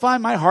purify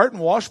my heart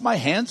and wash my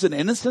hands in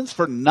innocence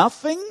for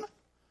nothing?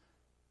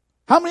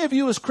 How many of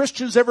you as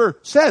Christians ever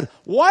said,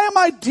 why am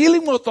I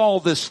dealing with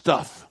all this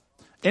stuff?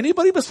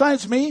 Anybody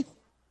besides me?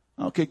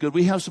 Okay, good.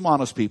 We have some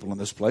honest people in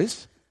this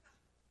place.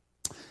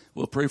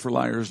 We'll pray for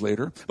liars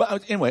later.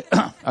 But anyway,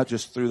 I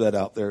just threw that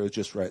out there. It was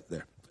just right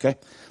there. Okay?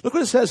 Look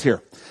what it says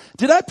here.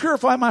 Did I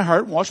purify my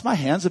heart and wash my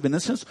hands of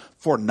innocence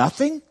for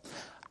nothing?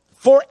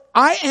 For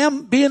I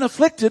am being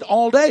afflicted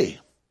all day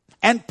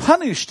and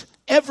punished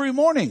every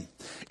morning.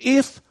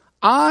 If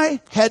I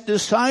had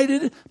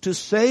decided to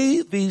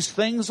say these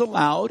things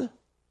aloud,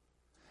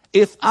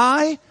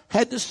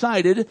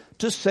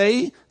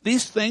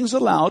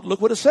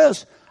 look what it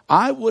says.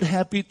 I would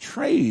have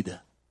betrayed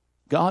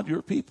God,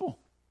 your people.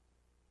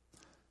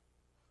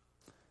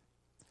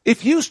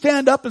 If you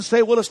stand up and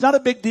say, well, it's not a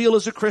big deal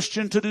as a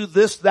Christian to do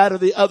this, that, or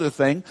the other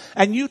thing,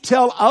 and you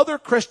tell other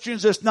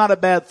Christians it's not a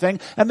bad thing,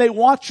 and they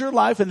watch your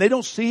life and they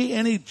don't see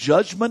any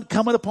judgment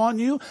coming upon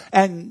you,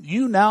 and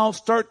you now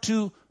start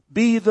to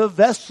be the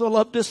vessel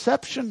of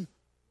deception.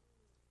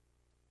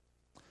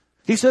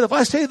 He said, if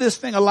I say this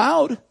thing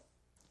aloud,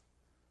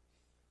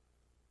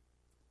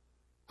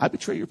 I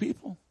betray your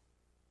people.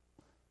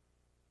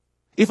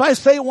 If I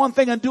say one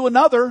thing and do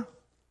another,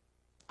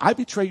 I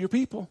betray your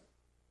people.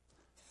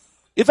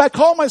 If I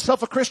call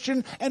myself a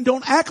Christian and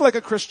don't act like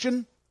a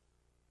Christian,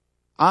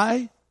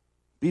 I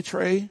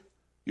betray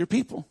your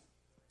people.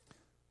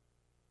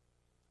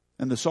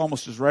 And the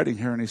psalmist is writing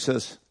here and he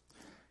says,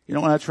 you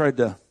know, when I tried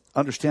to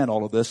understand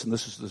all of this, and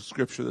this is the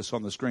scripture that's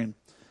on the screen,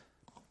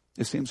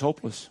 it seems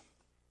hopeless.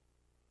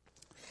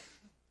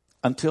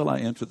 Until I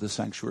entered the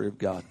sanctuary of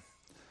God,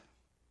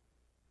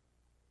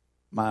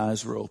 my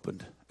eyes were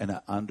opened and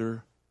I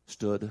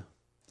understood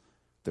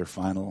their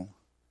final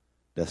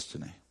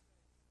destiny.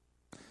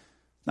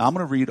 Now, I'm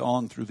going to read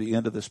on through the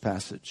end of this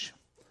passage.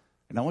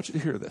 And I want you to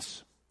hear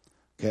this.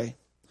 Okay?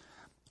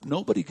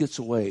 Nobody gets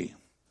away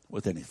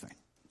with anything.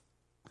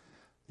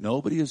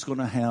 Nobody is going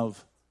to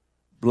have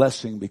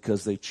blessing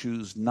because they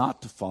choose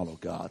not to follow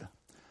God.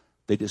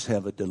 They just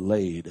have a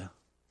delayed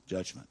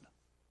judgment.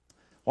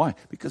 Why?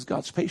 Because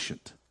God's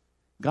patient.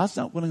 God's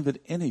not willing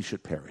that any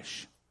should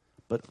perish,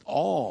 but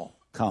all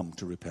come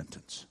to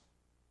repentance.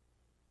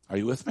 Are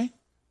you with me?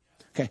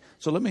 Okay,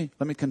 so let me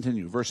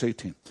continue. Verse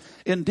 18.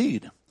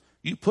 Indeed,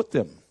 you put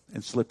them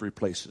in slippery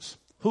places.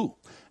 Who?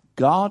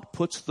 God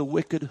puts the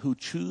wicked who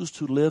choose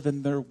to live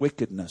in their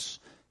wickedness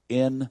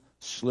in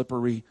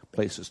slippery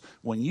places.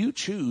 When you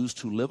choose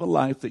to live a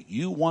life that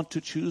you want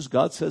to choose,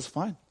 God says,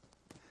 fine.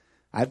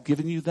 I've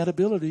given you that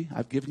ability.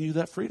 I've given you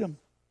that freedom.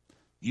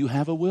 You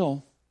have a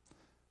will.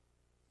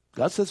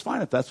 God says,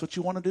 fine, if that's what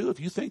you want to do, if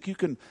you think you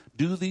can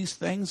do these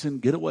things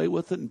and get away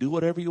with it and do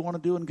whatever you want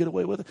to do and get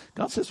away with it,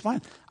 God says,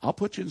 fine, I'll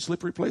put you in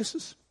slippery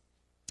places.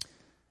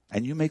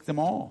 And you make them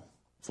all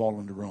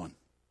fall into ruin.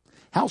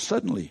 How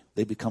suddenly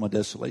they become a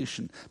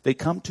desolation. They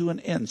come to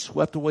an end,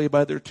 swept away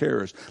by their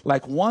terrors,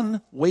 like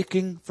one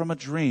waking from a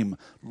dream.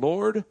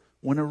 Lord,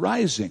 when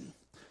arising,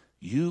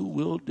 you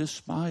will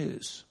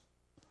despise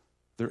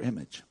their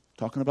image.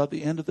 Talking about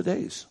the end of the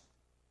days.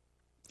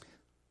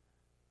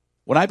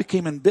 When I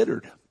became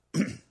embittered,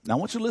 now I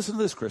want you to listen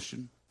to this,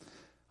 Christian.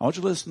 I want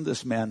you to listen to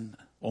this man,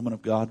 woman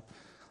of God,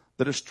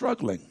 that are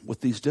struggling with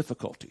these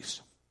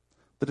difficulties,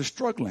 that are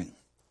struggling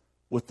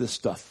with this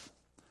stuff.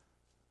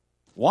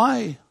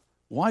 Why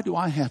do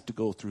I have to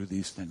go through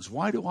these things?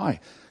 Why do I?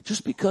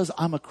 Just because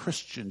I'm a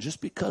Christian,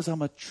 just because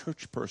I'm a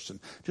church person,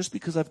 just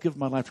because I've given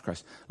my life to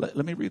Christ. Let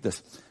me read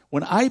this.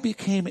 When I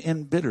became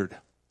embittered,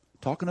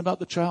 talking about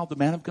the child, the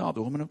man of God,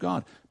 the woman of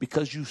God,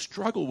 because you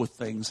struggle with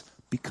things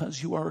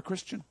because you are a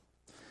Christian.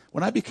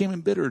 When I became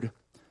embittered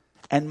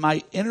and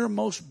my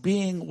innermost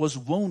being was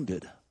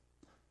wounded,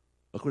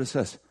 look what it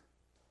says.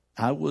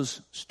 I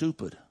was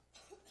stupid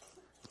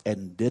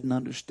and didn't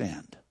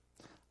understand.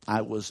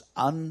 I was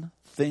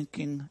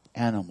unthinking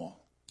animal,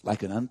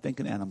 like an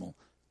unthinking animal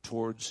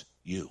towards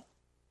you.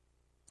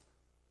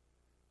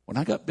 When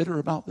I got bitter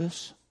about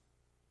this,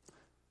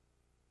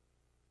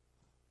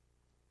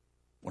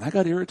 when I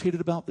got irritated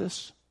about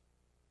this,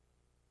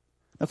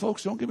 now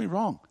folks, don't get me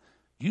wrong.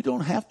 You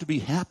don't have to be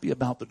happy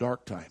about the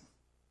dark time.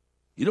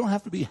 You don't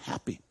have to be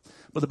happy.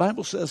 But the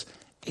Bible says,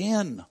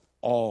 in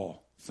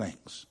all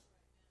things.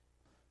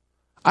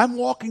 I'm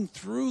walking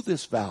through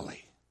this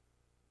valley.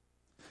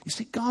 You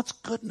see, God's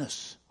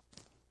goodness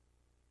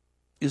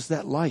is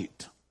that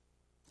light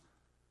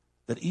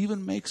that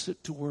even makes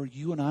it to where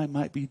you and I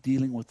might be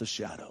dealing with the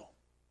shadow.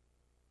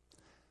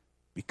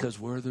 Because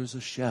where there's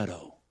a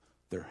shadow,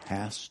 there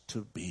has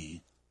to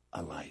be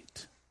a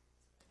light.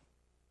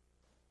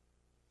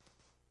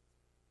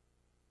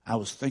 I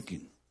was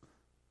thinking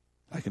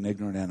like an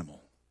ignorant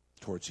animal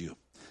towards you.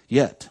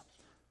 Yet,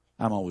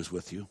 I'm always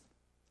with you.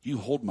 You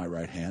hold my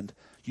right hand.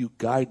 You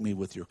guide me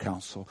with your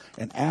counsel.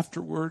 And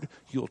afterward,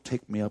 you'll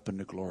take me up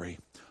into glory.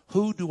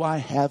 Who do I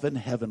have in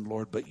heaven,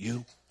 Lord, but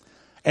you?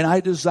 And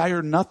I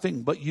desire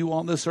nothing but you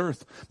on this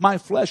earth. My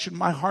flesh and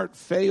my heart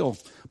fail.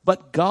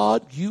 But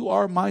God, you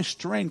are my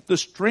strength, the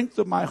strength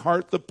of my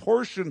heart, the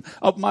portion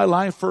of my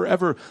life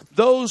forever.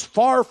 Those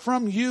far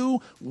from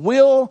you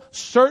will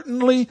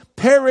certainly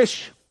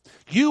perish.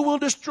 You will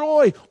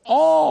destroy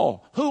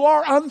all who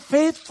are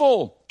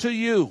unfaithful to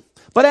you.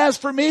 But as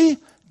for me,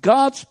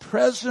 God's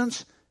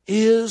presence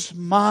is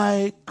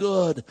my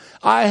good.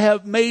 I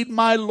have made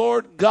my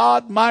Lord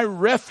God my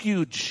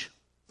refuge.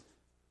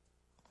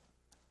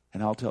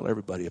 And I'll tell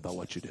everybody about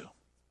what you do.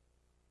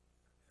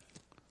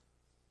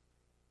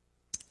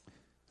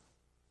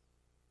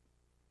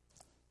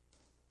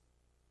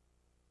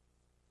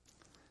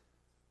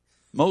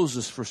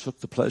 Moses forsook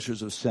the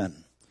pleasures of sin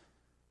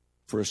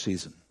for a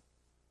season.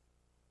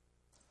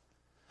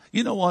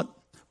 You know what?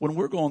 When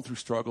we're going through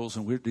struggles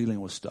and we're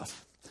dealing with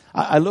stuff,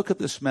 I look at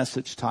this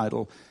message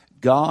title,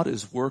 God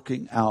is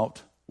working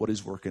out what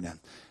he's working in.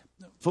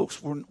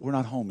 Folks, we're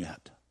not home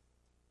yet.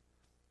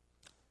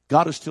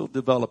 God is still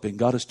developing.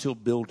 God is still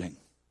building.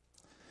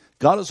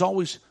 God is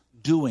always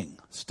doing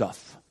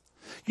stuff.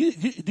 Do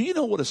you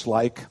know what it's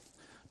like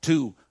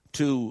to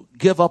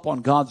give up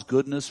on God's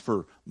goodness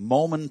for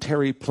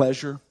momentary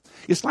pleasure?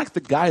 It's like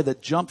the guy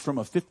that jumped from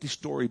a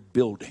 50-story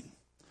building.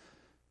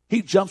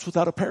 He jumps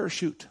without a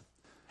parachute.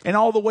 And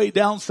all the way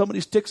down,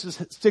 somebody sticks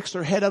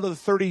their head out of the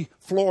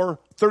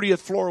 30th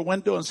floor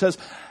window and says,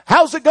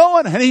 "How's it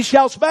going?" And he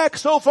shouts back,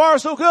 "So far,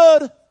 so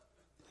good."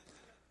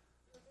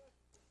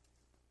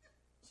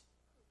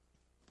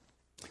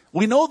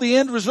 We know the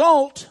end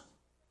result.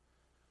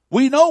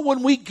 We know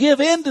when we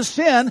give in to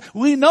sin.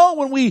 We know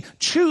when we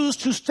choose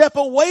to step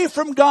away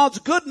from God's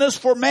goodness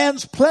for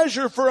man's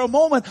pleasure for a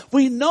moment.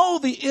 We know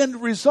the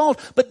end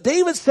result. But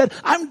David said,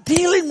 I'm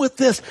dealing with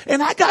this,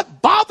 and I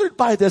got bothered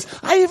by this.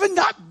 I even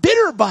got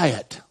bitter by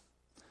it.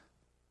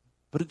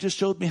 But it just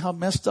showed me how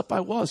messed up I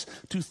was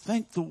to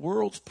think the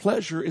world's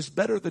pleasure is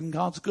better than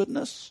God's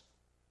goodness.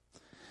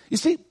 You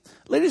see,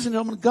 ladies and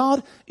gentlemen,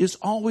 God is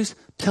always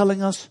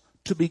telling us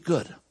to be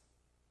good.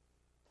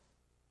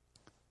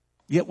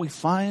 Yet we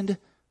find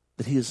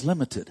that he is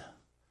limited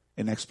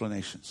in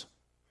explanations.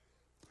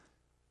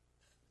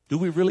 Do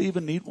we really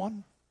even need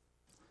one?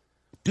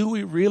 Do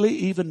we really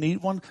even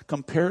need one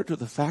compared to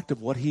the fact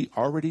of what he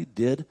already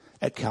did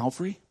at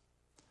Calvary?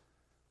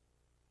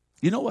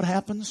 You know what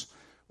happens?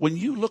 When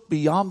you look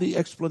beyond the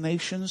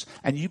explanations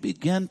and you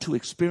begin to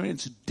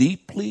experience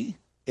deeply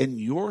in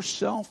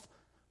yourself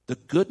the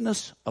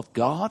goodness of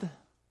God,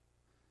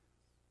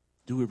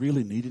 do we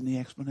really need any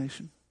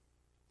explanation?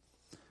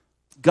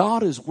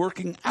 God is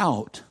working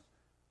out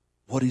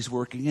what he's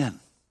working in.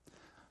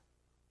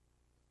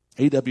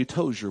 A.W.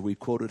 Tozier, we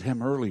quoted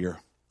him earlier.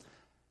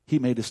 He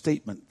made a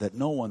statement that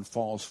no one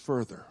falls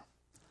further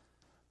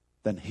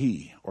than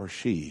he or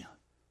she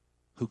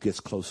who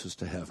gets closest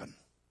to heaven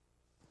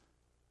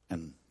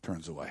and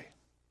turns away.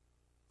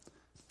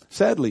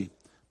 Sadly,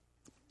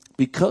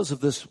 because of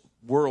this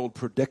world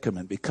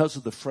predicament, because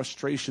of the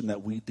frustration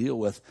that we deal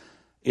with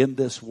in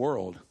this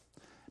world,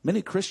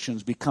 many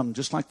Christians become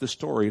just like the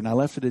story, and I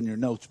left it in your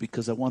notes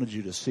because I wanted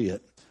you to see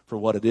it for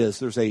what it is.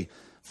 There's a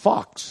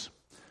fox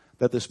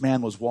that this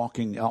man was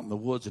walking out in the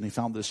woods, and he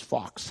found this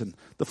fox. And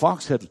the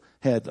fox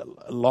had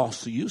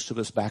lost the use of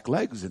his back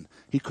legs, and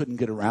he couldn't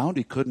get around.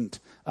 He couldn't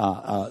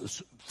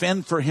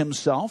fend for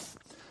himself.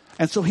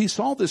 And so he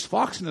saw this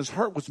fox, and his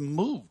heart was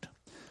moved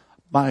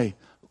by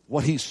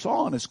what he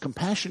saw, and his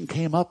compassion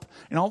came up,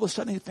 and all of a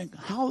sudden he thinks,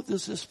 how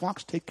does this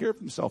fox take care of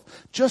himself?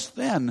 Just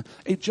then,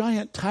 a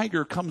giant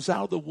tiger comes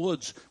out of the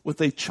woods with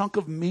a chunk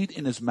of meat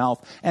in his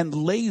mouth and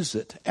lays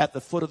it at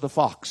the foot of the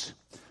fox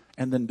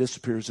and then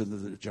disappears into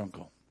the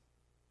jungle.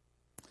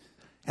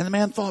 And the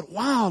man thought,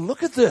 wow,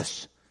 look at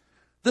this.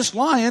 This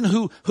lion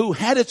who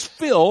had its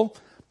fill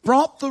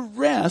brought the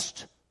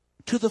rest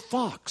to the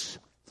fox.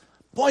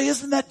 Boy,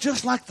 isn't that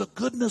just like the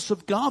goodness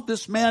of God?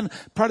 This man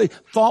probably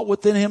thought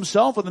within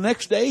himself, and the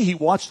next day he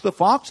watched the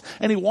fox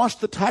and he watched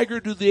the tiger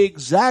do the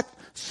exact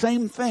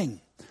same thing.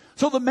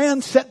 So the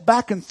man sat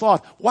back and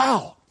thought,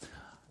 wow,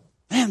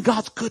 man,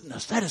 God's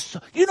goodness, that is so.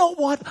 You know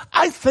what?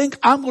 I think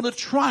I'm going to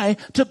try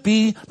to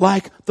be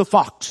like the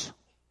fox.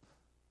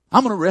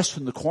 I'm going to rest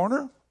in the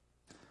corner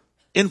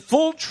in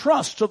full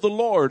trust of the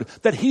Lord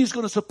that he's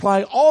going to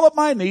supply all of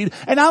my need,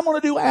 and I'm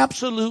going to do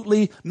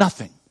absolutely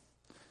nothing.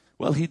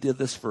 Well, he did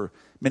this for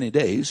many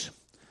days,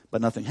 but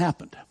nothing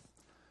happened.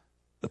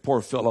 The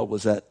poor fellow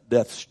was at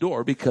death's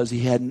door because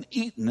he hadn't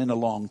eaten in a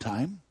long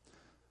time,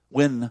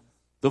 when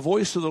the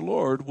voice of the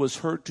Lord was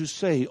heard to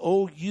say,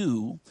 "O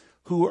you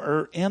who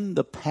are in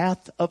the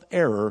path of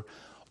error,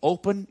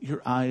 open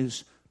your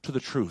eyes to the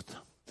truth.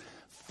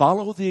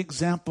 Follow the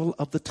example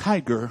of the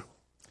tiger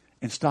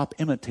and stop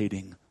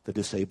imitating the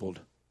disabled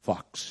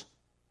fox.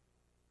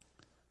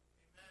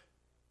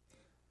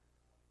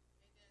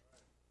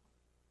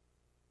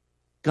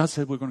 God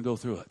said we're going to go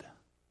through it.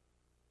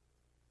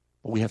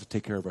 But we have to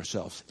take care of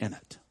ourselves in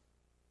it.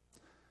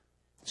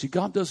 See,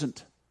 God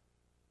doesn't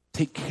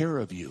take care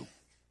of you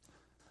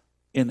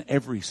in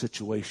every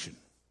situation.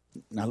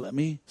 Now, let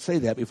me say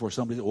that before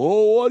somebody says,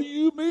 oh, what do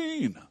you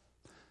mean?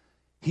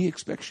 He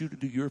expects you to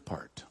do your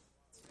part.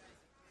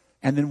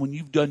 And then when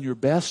you've done your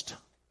best,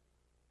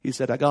 he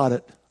said, I got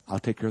it. I'll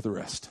take care of the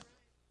rest.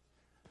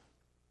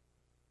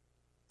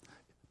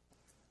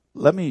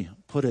 Let me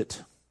put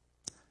it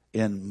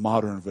in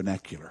modern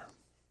vernacular.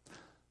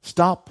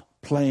 Stop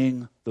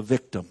playing the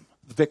victim,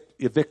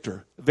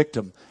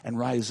 and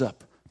rise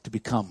up to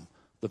become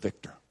the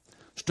victor.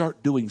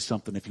 Start doing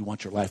something if you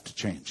want your life to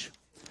change.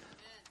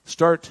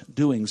 Start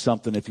doing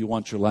something if you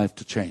want your life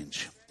to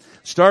change.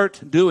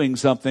 Start doing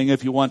something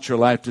if you want your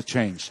life to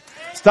change.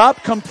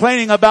 Stop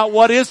complaining about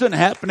what isn't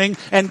happening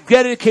and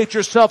dedicate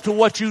yourself to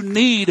what you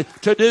need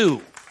to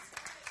do.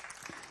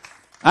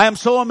 I am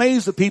so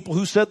amazed at people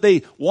who said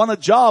they want a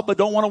job but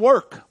don't want to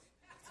work.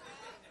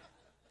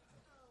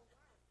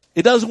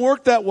 It doesn't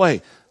work that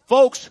way.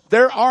 Folks,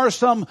 there are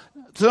some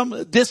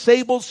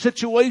disabled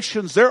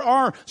situations. There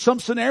are some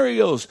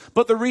scenarios.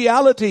 But the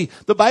reality,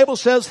 the Bible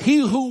says, he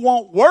who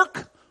won't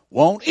work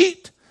won't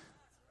eat.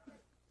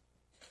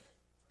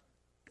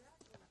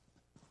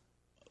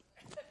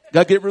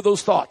 Got to get rid of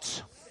those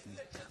thoughts.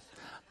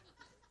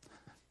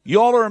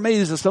 You all are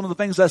amazed at some of the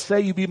things I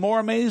say. You'd be more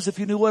amazed if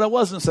you knew what I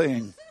wasn't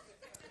saying.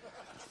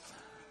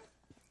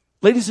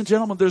 Ladies and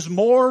gentlemen, there's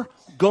more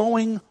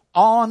going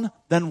on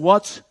than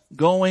what's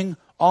going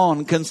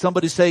on. Can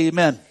somebody say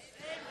amen?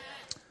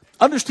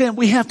 Understand,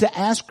 we have to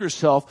ask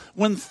ourselves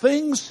when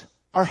things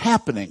are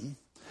happening,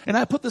 and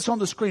I put this on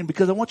the screen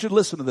because I want you to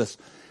listen to this.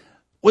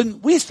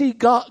 When we see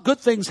good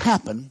things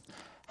happen,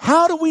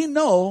 how do we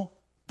know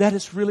that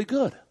it's really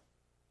good?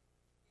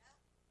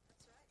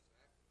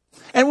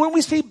 And when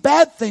we see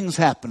bad things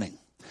happening,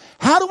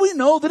 how do we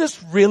know that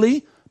it's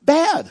really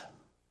bad?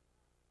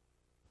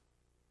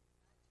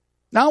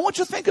 Now I want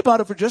you to think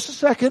about it for just a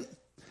second.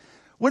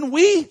 When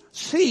we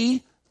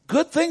see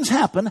good things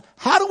happen,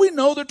 how do we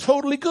know they're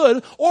totally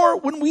good? Or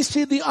when we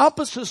see the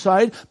opposite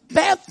side,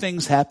 bad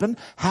things happen,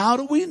 how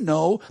do we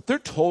know they're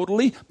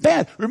totally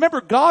bad?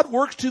 Remember, God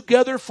works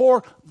together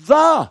for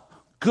the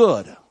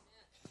good.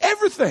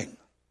 Everything.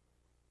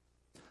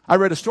 I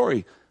read a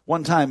story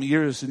one time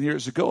years and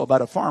years ago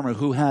about a farmer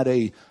who had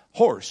a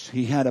horse.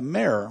 He had a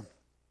mare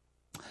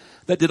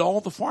that did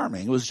all the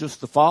farming. It was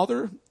just the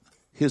father,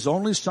 his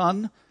only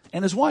son,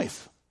 and his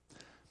wife.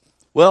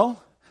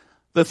 Well,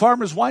 the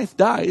farmer's wife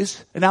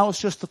dies, and now it's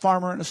just the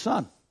farmer and his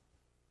son.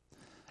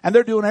 And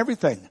they're doing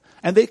everything.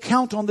 And they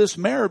count on this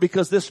mare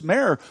because this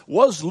mare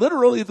was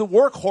literally the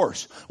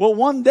workhorse. Well,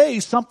 one day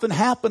something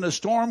happened. A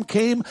storm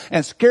came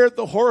and scared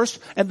the horse,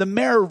 and the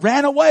mare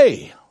ran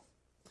away.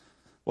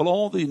 Well,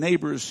 all the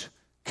neighbors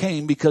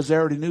came because they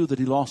already knew that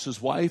he lost his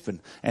wife,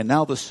 and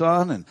now the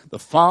son and the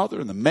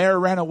father and the mare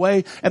ran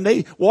away, and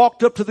they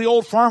walked up to the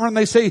old farmer and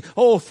they say,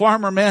 "Oh,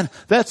 farmer, man,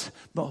 that's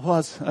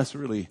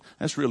really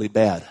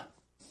bad."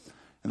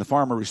 And the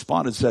farmer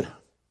responded and said,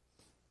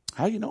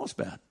 "How do you know it's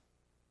bad?"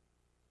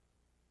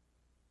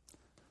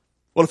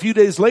 Well, a few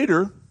days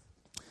later,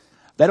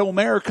 that old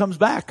mare comes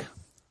back.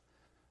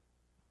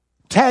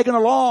 Tagging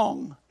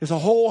along is a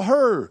whole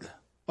herd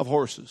of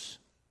horses.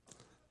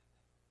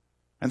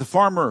 And the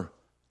farmer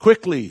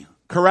quickly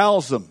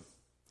corrals them.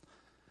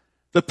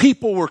 The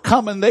people were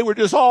coming. They were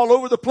just all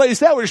over the place.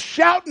 They were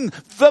shouting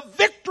the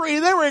victory.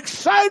 They were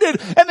excited.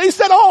 And they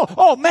said,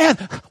 oh man,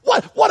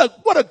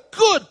 what a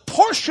good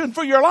portion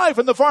for your life.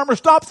 And the farmer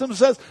stops them and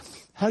says,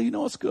 "How do you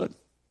know it's good?"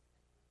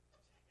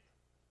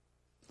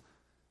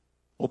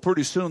 Well,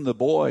 pretty soon the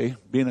boy,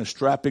 being a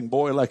strapping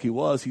boy like he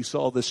was, he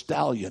saw this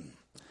stallion.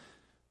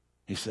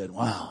 He said,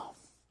 "Wow,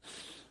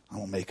 I'm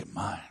going to make it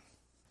mine."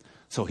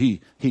 So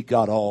he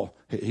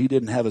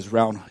didn't have his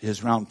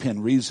round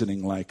pen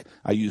reasoning like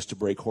I used to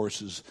break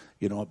horses,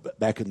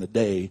 back in the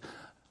day.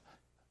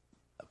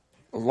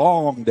 A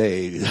long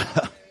day.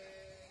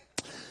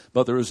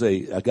 But there was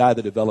a guy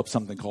that developed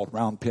something called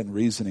round pen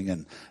reasoning,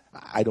 and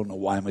I don't know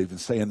why I'm even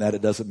saying that.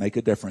 It doesn't make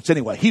a difference.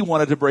 Anyway, he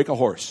wanted to break a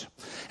horse.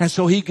 And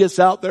so he gets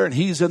out there and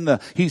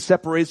he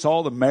separates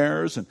all the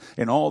mares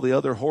and all the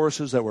other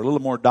horses that were a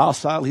little more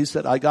docile. He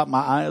said, "I got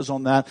my eyes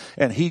on that."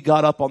 And he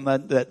got up on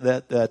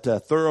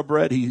that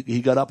thoroughbred.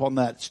 He got up on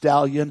that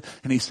stallion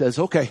and he says,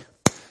 "Okay,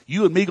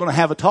 you and me going to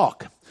have a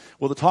talk."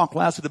 Well, the talk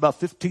lasted about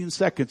 15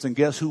 seconds, and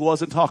guess who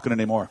wasn't talking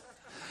anymore?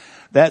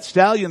 That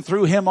stallion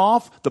threw him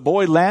off. The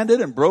boy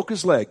landed and broke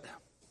his leg.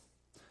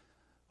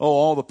 Oh,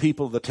 all the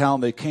people of the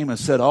town, they came and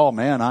said, "Oh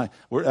man,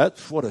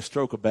 that's what a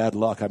stroke of bad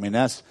luck. I mean,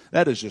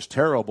 that is just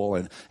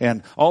terrible."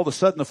 And all of a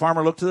sudden the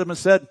farmer looked at them and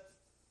said,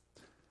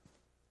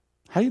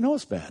 "How do you know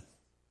it's bad?"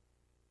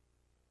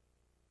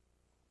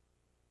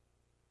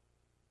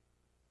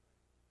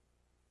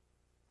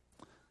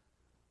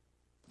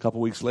 A couple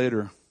weeks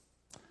later,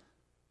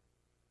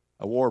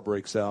 a war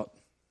breaks out.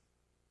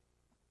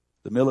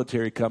 The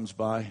military comes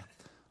by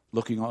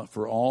looking out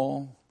for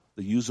all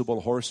the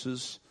usable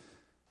horses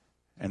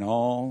and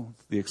all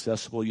the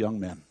accessible young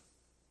men.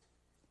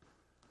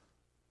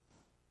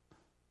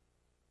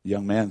 The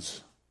young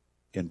man's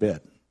in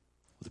bed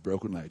with a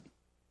broken leg.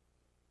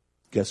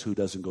 Guess who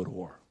doesn't go to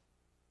war?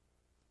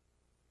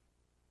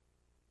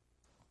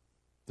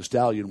 The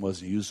stallion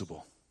wasn't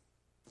usable.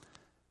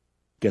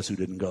 Guess who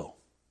didn't go?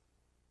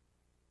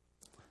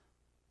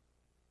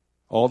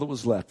 All that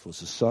was left was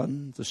the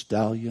son, the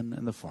stallion,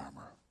 and the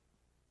farmer.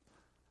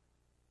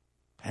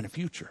 And a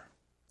future.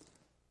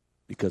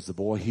 Because the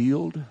boy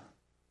healed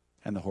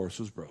and the horse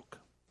was broke.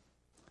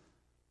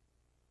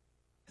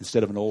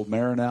 Instead of an old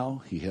mare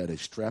now, he had a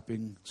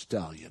strapping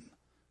stallion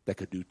that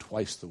could do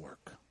twice the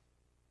work.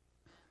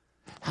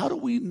 How do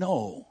we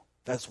know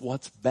that's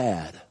what's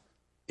bad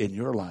in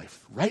your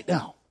life right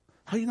now?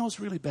 How do you know it's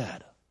really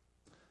bad?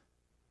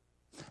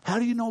 How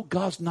do you know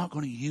God's not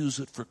going to use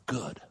it for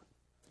good?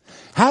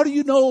 How do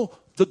you know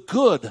the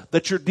good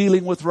that you're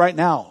dealing with right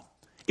now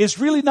is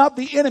really not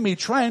the enemy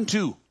trying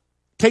to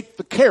take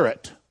the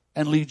carrot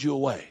and lead you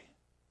away?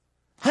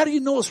 How do you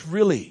know it's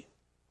really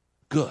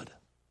good?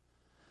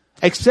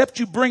 Except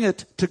you bring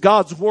it to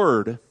God's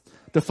Word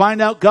to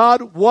find out,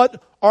 God,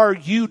 what are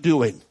you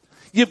doing?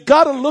 You've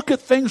got to look at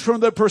things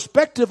from the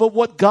perspective of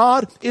what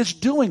God is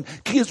doing.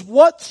 Because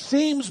what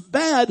seems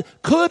bad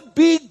could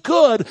be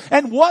good.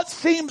 And what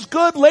seems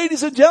good,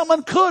 ladies and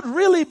gentlemen, could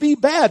really be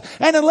bad.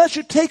 And unless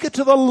you take it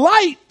to the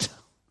light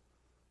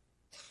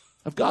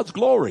of God's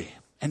glory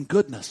and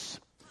goodness,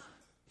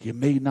 you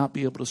may not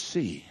be able to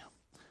see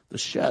the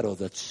shadow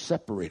that's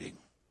separating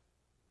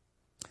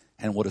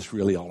and what it's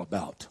really all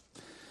about.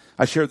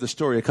 I shared the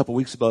story a couple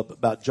weeks ago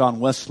about John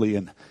Wesley,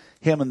 and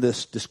him and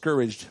this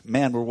discouraged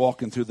man were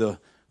walking through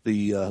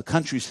the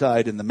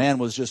countryside, and the man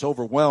was just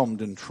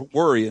overwhelmed and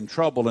worry and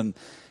trouble.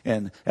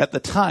 And at the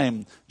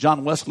time,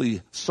 John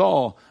Wesley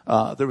saw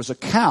there was a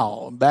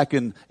cow back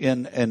in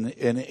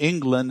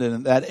England, and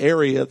in that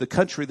area of the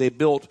country, they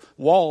built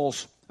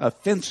walls,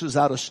 fences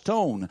out of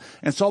stone,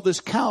 and saw this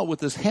cow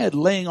with his head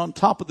laying on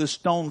top of this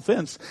stone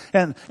fence.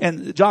 And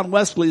John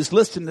Wesley is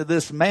listening to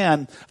this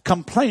man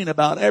complain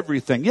about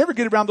everything. You ever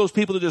get around those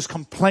people that just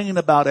complain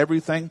about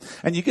everything?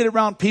 And you get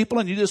around people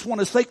and you just want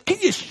to say, can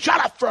you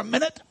shut up for a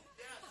minute?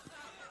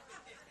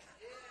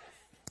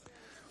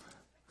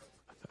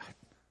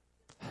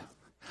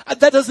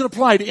 That doesn't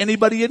apply to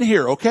anybody in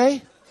here,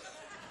 okay?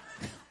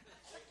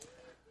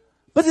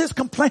 But his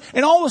complaint,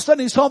 and all of a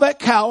sudden he saw that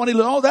cow and he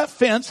saw that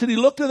fence, and he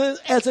looked at it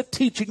as a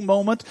teaching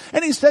moment,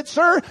 and he said,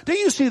 sir, do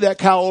you see that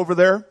cow over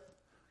there?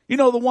 You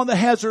know, the one that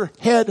has her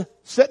head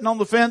sitting on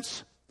the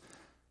fence?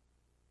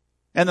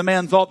 And the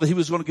man thought that he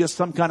was going to get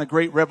some kind of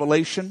great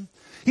revelation.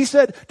 He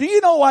said, do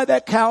you know why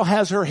that cow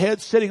has her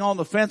head sitting on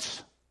the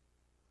fence?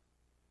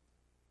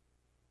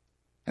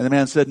 And the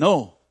man said,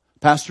 no,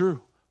 Pastor,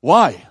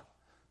 why?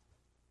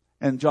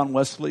 And John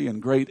Wesley, in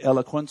great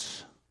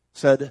eloquence,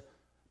 said,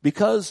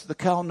 because the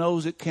cow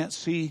knows it can't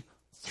see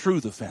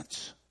through the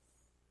fence.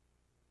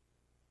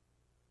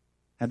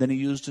 And then he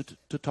used it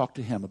to talk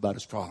to him about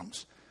his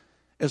problems.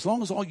 As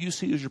long as all you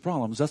see is your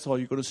problems, that's all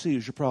you're going to see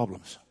is your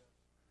problems.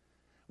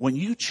 When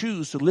you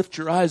choose to lift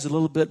your eyes a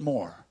little bit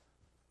more,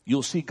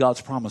 you'll see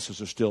God's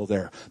promises are still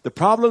there. The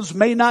problems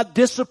may not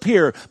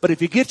disappear, but if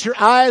you get your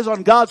eyes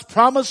on God's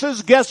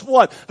promises, guess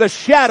what? The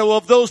shadow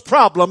of those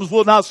problems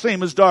will not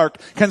seem as dark.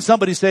 Can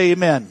somebody say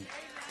amen?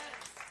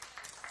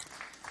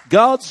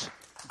 God's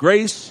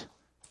grace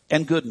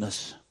and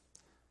goodness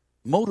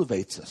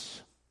motivates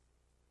us.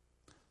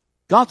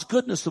 God's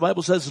goodness, the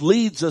Bible says,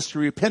 leads us to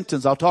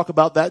repentance. I'll talk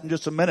about that in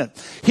just a minute.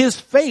 His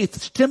faith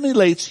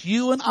stimulates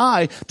you and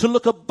I to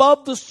look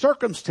above the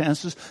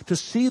circumstances to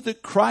see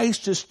that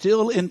Christ is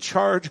still in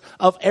charge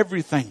of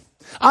everything.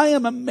 I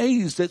am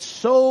amazed at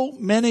so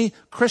many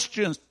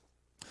Christians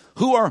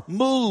who are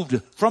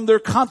moved from their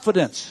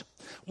confidence.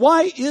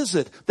 Why is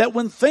it that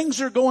when things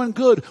are going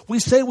good, we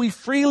say we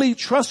freely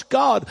trust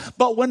God,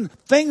 but when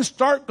things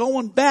start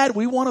going bad,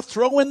 we want to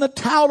throw in the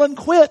towel and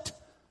quit?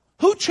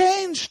 Who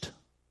changed?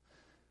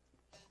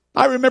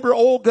 I remember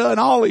Olga and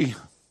Ollie.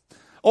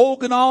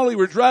 Olga and Ollie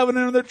were driving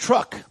in their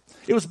truck.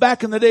 It was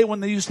back in the day when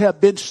they used to have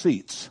bench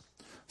seats.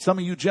 Some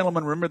of you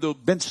gentlemen remember those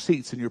bench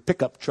seats in your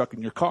pickup truck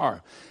in your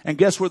car. And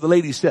guess where the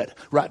lady sat?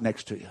 Right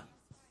next to you.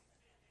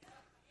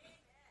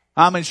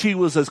 I mean, she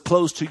was as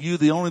close to you.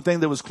 The only thing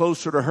that was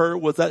closer to her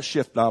was that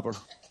shift knobber.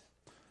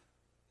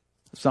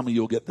 Some of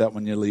you will get that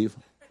when you leave.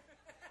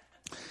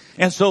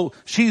 And so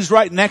she's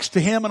right next to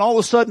him, and all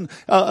of a sudden,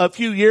 a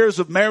few years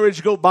of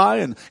marriage go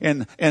by,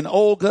 and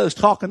Olga is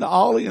talking to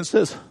Ollie and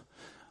says,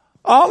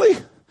 Ollie,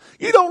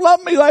 you don't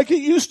love me like you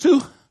used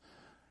to.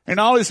 And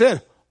Ollie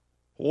said,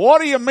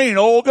 what do you mean,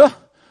 Olga?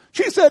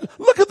 She said,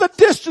 look at the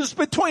distance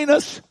between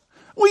us.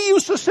 We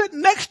used to sit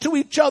next to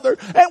each other,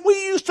 and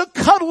we used to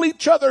cuddle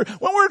each other.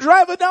 When we're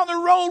driving down the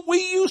road,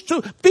 we used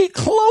to be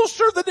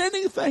closer than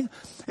anything.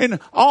 And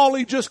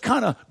Ollie just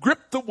kind of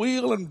gripped the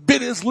wheel and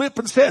bit his lip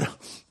and said,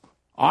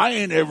 I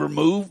ain't ever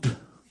moved.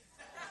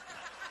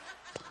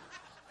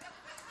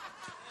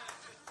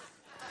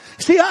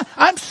 See,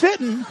 I'm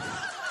sitting.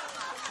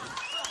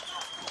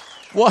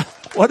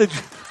 What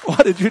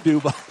did you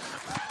do?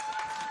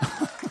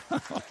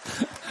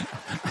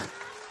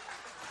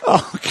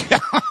 Oh,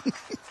 God.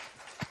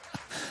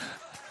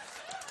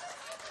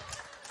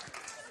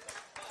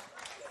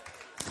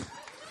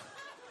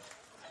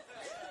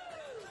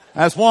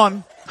 That's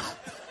one.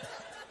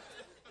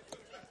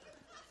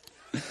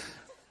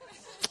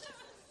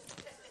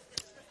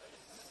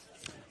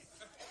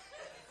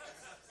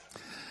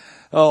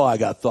 Oh, I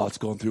got thoughts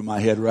going through my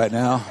head right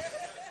now.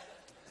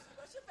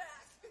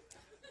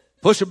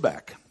 Push him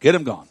back. Get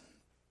him gone.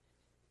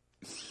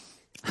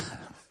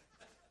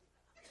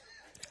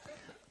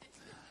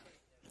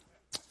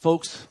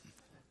 Folks,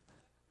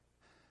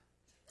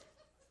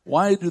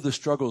 why do the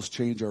struggles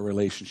change our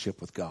relationship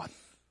with God?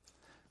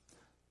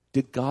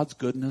 Did God's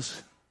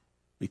goodness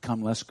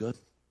become less good?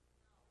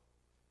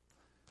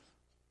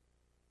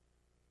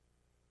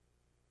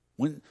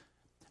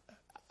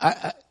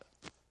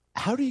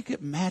 How do you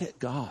get mad at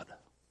God?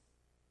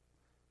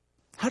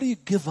 How do you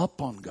give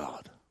up on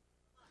God?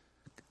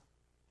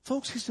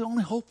 Folks, He's the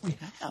only hope we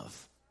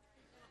have.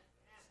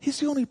 He's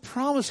the only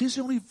promise. He's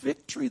the only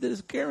victory that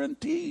is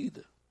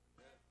guaranteed.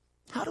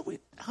 How do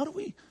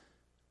we,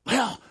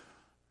 well,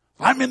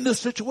 I'm in this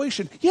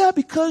situation. Yeah,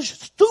 because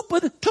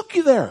stupid took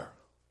you there.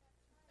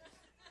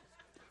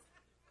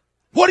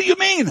 What do you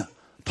mean?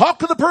 Talk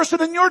to the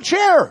person in your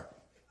chair.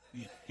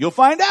 You'll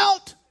find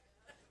out.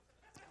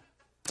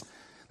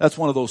 That's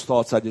one of those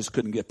thoughts I just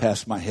couldn't get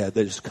past my head.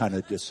 They just kind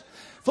of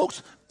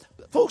folks,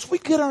 we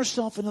get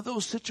ourselves into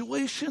those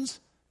situations.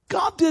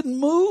 God didn't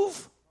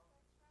move.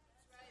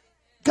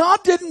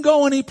 God didn't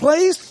go any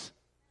place.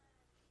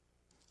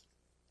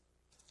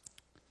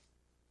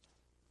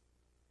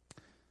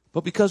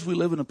 But because we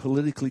live in a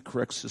politically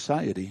correct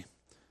society,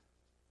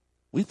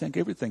 we think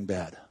everything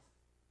bad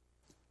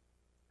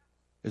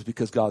is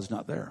because God's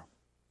not there.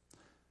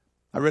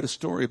 I read a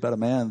story about a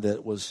man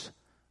that was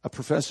a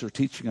professor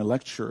teaching a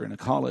lecture in a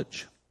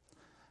college.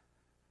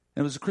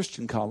 It was a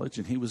Christian college,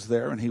 and he was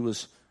there, and he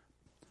was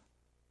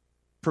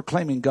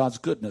proclaiming God's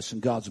goodness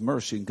and God's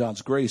mercy and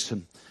God's grace.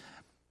 And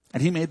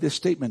he made this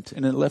statement,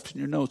 and it left in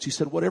your notes. He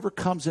said, whatever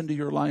comes into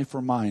your life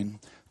or mine,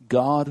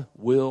 God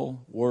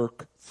will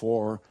work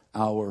for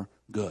our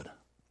good.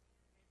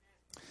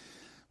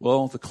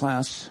 Well, the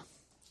class,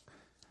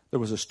 there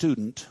was a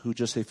student who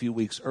just a few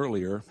weeks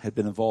earlier had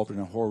been involved in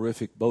a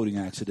horrific boating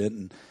accident,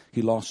 and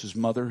he lost his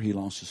mother, he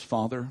lost his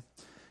father,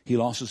 he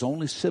lost his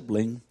only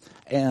sibling,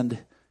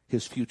 and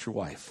his future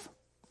wife.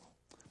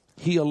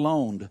 He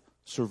alone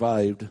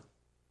survived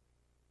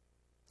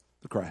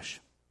the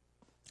crash.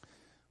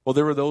 Well,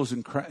 there were those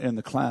in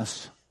the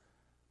class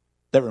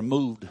that were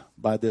moved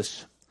by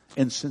this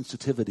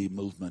insensitivity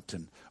movement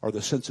or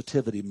the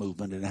sensitivity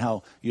movement, and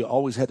how you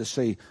always had to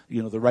say,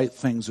 the right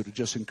things that are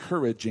just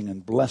encouraging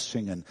and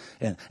blessing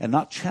and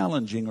not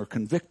challenging or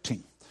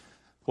convicting.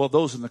 Well,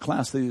 those in the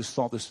class, they just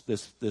thought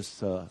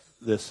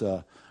this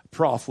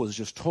prof was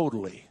just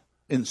totally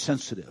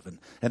insensitive,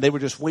 and they were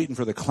just waiting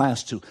for the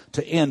class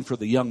to end for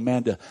the young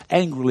man to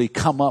angrily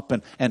come up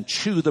and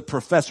chew the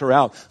professor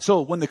out.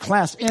 So when the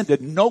class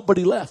ended,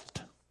 nobody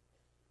left.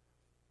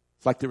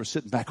 It's like they were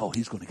sitting back, oh,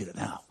 he's going to get it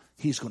now.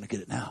 He's going to get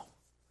it now.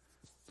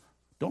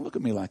 Don't look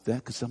at me like that,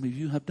 because some of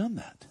you have done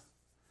that.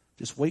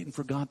 Just waiting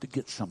for God to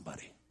get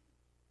somebody.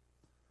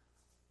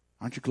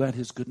 Aren't you glad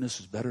His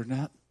goodness is better than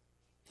that?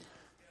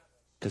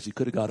 Because He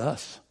could have got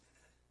us.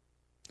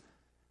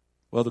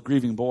 Well, the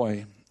grieving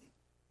boy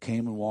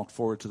came and walked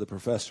forward to the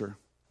professor,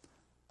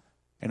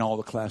 and all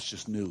the class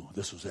just knew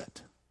this was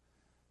it.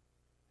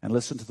 And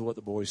listen to what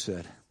the boy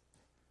said.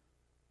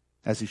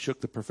 As he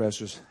shook the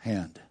professor's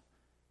hand,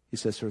 he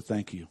said, sir,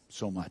 thank you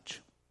so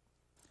much.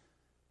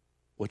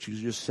 What you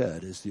just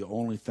said is the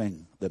only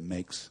thing that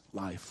makes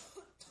life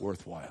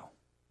worthwhile.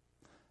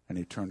 And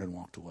he turned and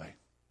walked away.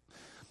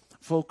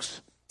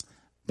 Folks,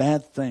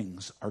 bad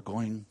things are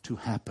going to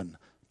happen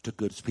to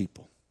good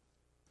people.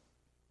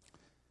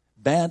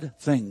 Bad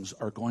things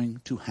are going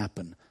to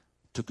happen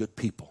to good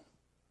people.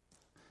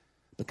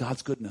 But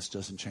God's goodness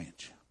doesn't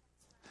change.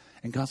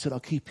 And God said, I'll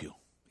keep you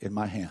in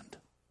my hand.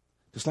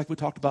 Just like we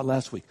talked about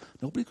last week.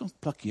 Nobody's going to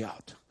pluck you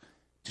out.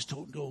 Just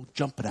don't go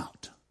jumping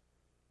out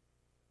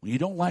when you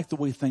don't like the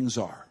way things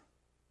are.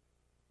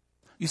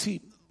 You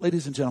see,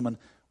 ladies and gentlemen,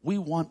 we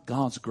want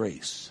God's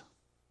grace,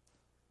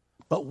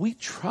 but we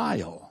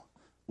trial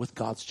with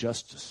God's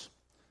justice.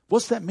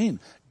 What's that mean?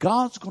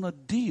 God's going to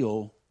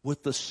deal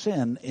with the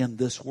sin in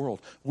this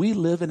world. We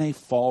live in a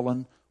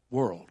fallen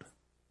world.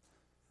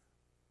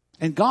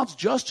 And God's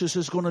justice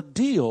is going to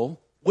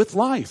deal with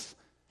life,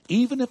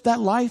 even if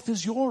that life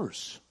is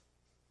yours.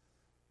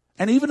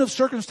 And even if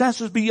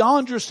circumstances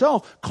beyond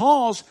yourself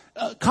cause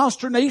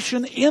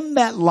consternation in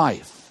that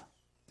life.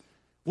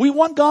 We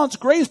want God's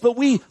grace, but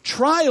we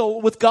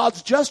trial with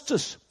God's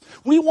justice.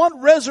 We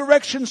want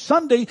Resurrection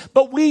Sunday,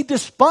 but we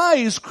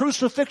despise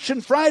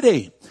Crucifixion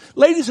Friday.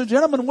 Ladies and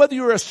gentlemen, whether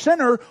you're a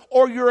sinner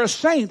or you're a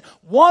saint,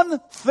 one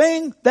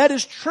thing that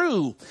is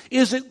true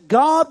is that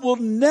God will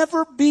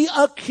never be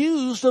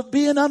accused of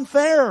being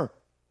unfair.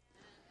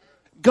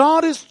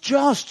 God is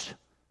just.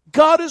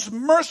 God is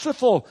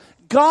merciful.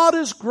 God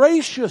is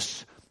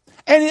gracious.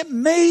 And it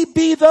may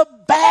be the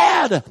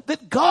bad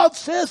that God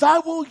says I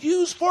will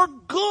use for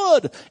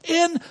good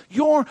in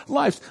your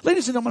lives.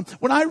 Ladies and gentlemen,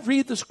 when I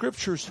read the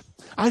scriptures,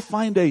 I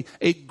find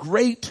a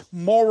great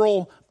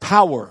moral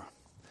power.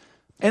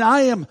 And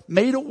I am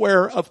made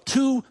aware of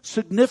two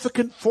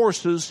significant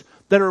forces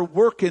that are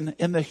working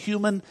in the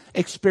human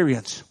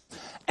experience.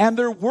 And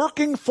they're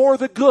working for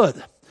the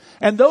good.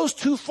 And those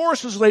two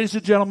forces, ladies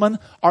and gentlemen,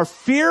 are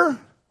fear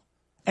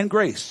and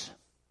grace.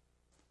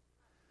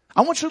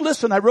 I want you to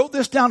listen. I wrote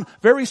this down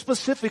very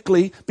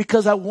specifically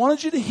because I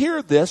wanted you to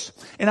hear this,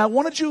 and I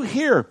wanted you to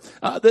hear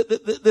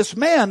this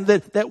man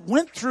that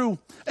went through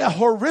a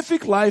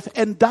horrific life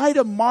and died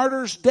a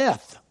martyr's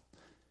death.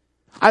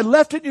 I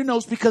left it in your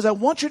notes because I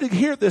want you to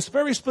hear this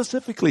very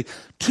specifically.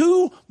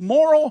 Two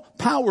moral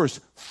powers,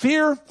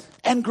 fear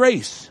and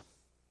grace.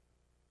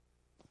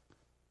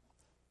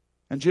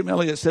 And Jim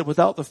Elliot said,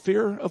 without the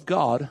fear of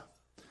God,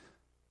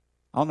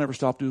 I'll never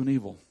stop doing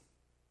evil.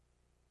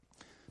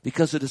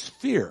 Because it is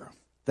fear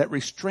that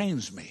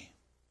restrains me.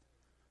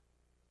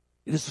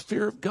 It is the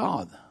fear of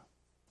God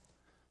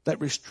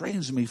that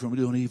restrains me from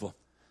doing evil.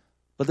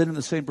 But then in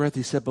the same breath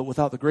he said, but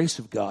without the grace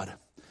of God,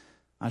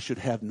 I should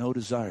have no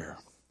desire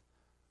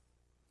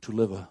to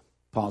live a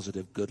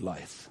positive, good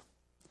life.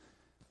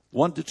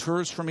 One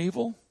deters from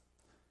evil,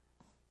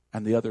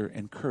 and the other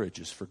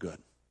encourages for good.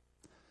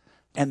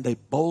 And they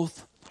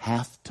both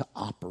have to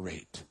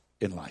operate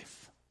in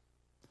life.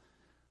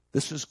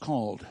 This is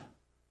called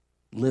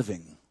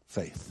living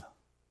faith.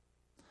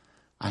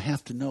 I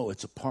have to know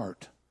it's a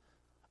part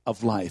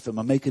of life. Am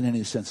I making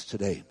any sense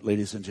today,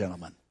 ladies and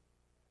gentlemen?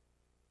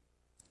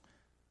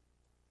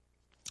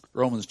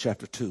 Romans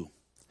chapter 2.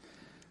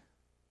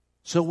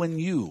 So when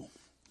you,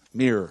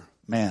 mere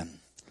man,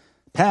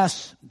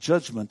 pass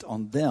judgment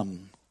on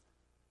them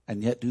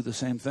and yet do the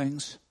same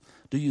things,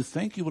 do you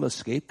think you will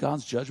escape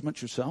God's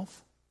judgment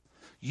yourself?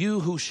 You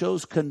who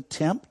shows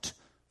contempt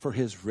for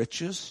his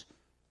riches,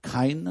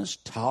 kindness,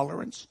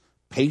 tolerance,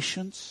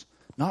 patience,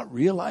 not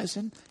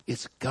realizing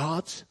it's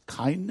God's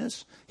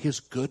kindness, his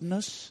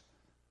goodness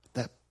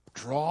that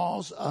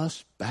draws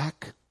us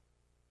back.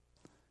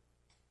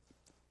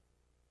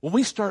 When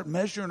we start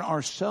measuring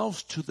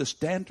ourselves to the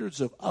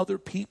standards of other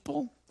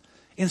people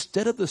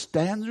instead of the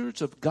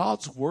standards of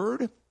God's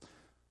word,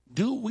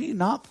 do we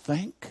not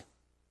think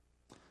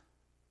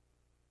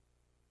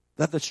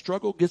that the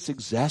struggle gets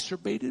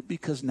exacerbated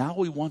because now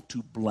we want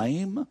to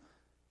blame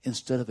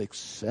instead of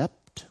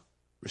accept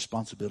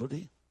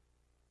responsibility?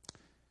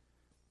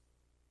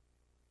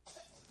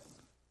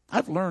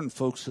 I've learned,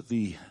 folks, that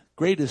the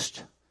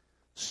greatest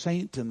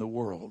saint in the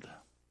world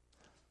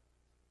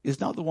is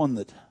not the one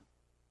that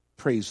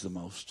prays the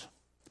most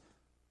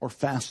or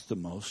fasts the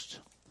most.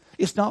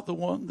 It's not the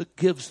one that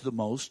gives the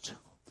most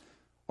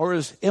or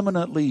is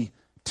eminently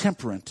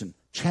temperate and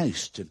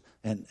chaste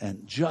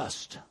and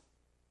just.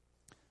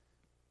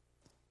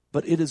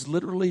 But it is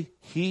literally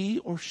he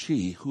or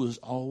she who is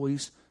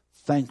always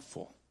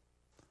thankful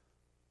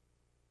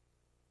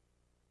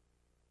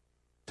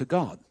to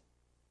God.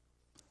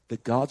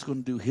 That God's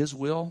going to do his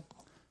will,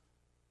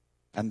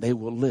 and they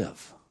will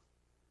live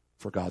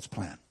for God's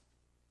plan.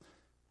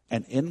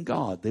 And in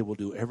God, they will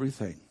do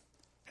everything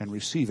and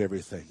receive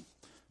everything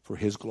for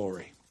his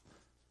glory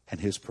and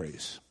his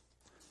praise.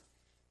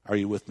 Are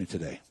you with me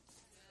today?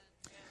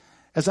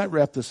 As I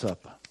wrap this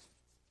up,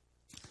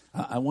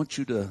 I want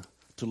you to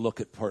look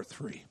at part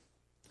 3.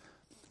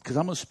 Because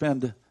I'm going to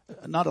spend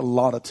not a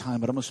lot of time,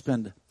 but I'm going to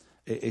spend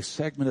a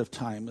segment of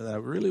time that I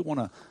really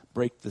want to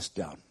break this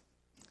down.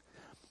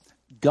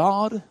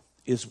 God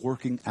is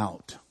working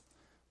out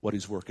what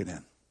he's working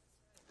in.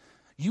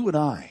 You and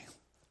I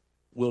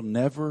will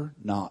never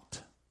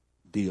not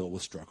deal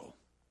with struggle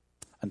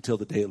until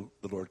the day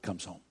the Lord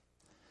comes home.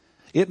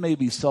 It may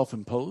be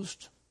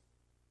self-imposed.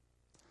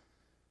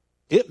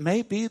 It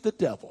may be the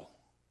devil.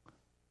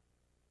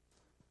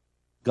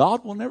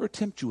 God will never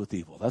tempt you with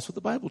evil. That's what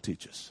the Bible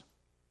teaches.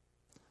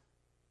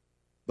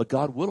 But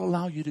God will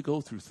allow you to go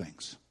through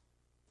things.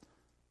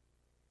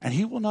 And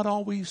he will not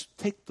always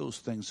take those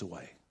things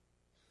away.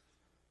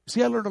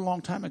 See, I learned a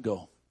long time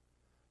ago,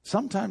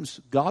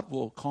 sometimes God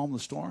will calm the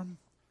storm,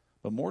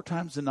 but more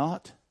times than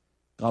not,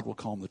 God will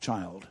calm the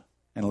child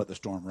and let the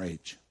storm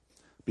rage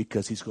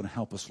because he's going to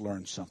help us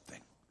learn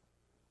something.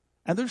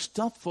 And there's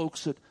stuff,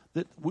 folks,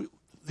 that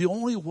the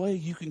only way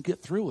you can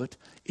get through it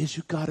is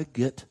you got to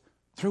get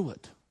through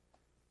it.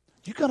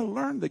 You got to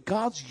learn that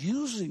God's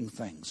using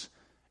things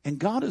and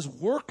God is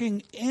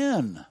working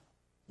in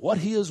what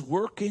he is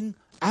working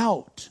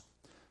out.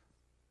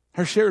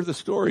 I shared the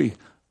story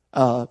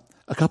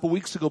a couple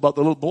weeks ago about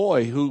the little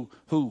boy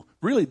who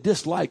really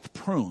disliked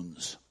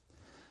prunes.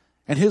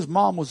 And his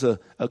mom was a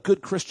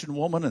good Christian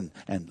woman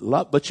and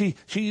loved, but she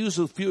used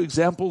a few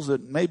examples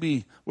that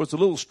maybe was a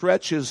little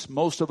stretch, as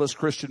most of us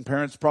Christian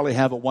parents probably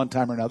have at one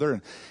time or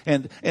another.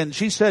 And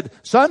she said,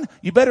 son,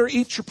 you better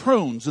eat your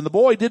prunes. And the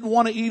boy didn't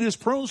want to eat his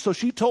prunes, so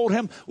she told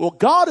him, well,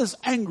 God is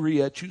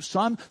angry at you,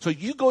 son, so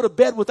you go to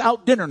bed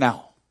without dinner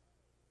now.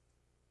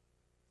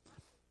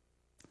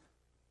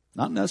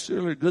 Not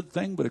necessarily a good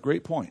thing, but a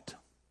great point.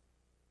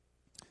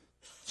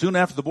 Soon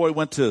after the boy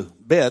went to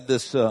bed,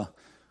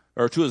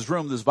 or to his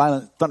room, this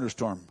violent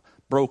thunderstorm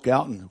broke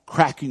out, and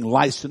cracking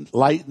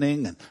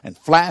lightning and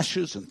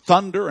flashes and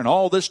thunder and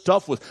all this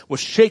stuff was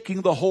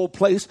shaking the whole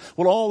place.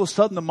 Well, all of a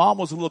sudden the mom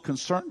was a little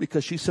concerned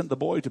because she sent the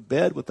boy to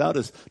bed without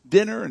his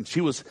dinner, and she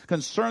was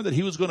concerned that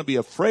he was going to be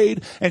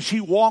afraid. And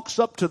she walks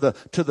up to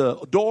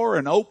the door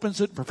and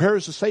opens it,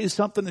 prepares to say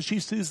something, and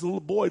she sees the little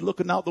boy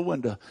looking out the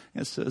window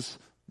and says,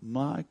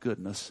 "My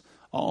goodness,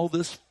 all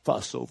this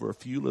fuss over a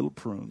few little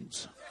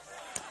prunes."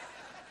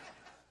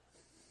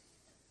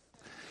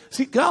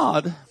 See,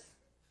 God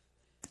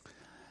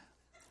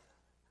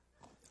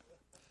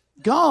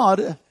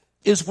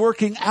is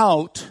working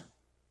out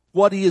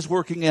what he is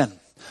working in.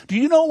 Do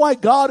you know why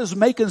God is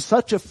making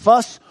such a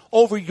fuss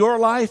over your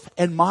life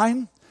and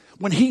mine?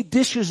 When he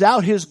dishes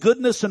out his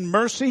goodness and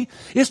mercy,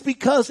 it's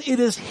because it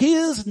is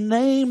his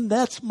name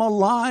that's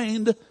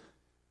maligned.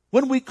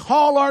 When we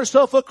call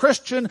ourselves a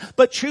Christian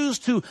but choose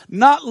to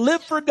not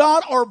live for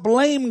God or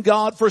blame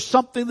God for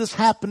something that's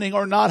happening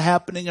or not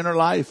happening in our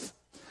life.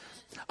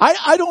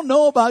 I don't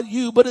know about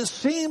you, but it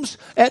seems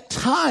at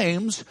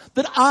times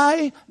that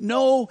I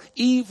know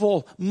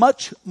evil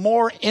much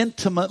more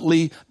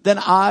intimately than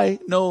I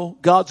know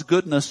God's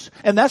goodness.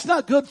 And that's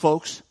not good,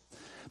 folks.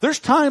 There's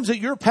times that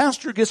your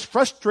pastor gets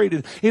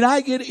frustrated, and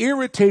I get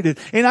irritated,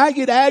 and I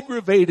get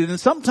aggravated, and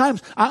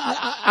sometimes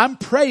I'm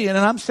praying and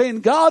I'm saying,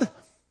 "God,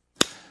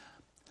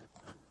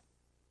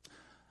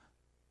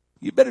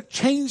 you better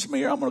change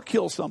me or I'm going to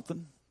kill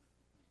something."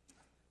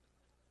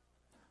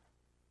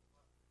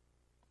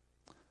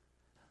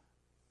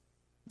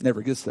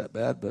 Never gets that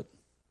bad, but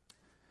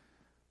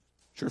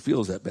sure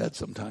feels that bad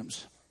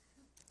sometimes.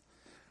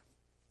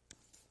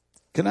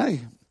 Can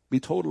I be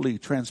totally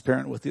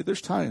transparent with you?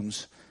 There's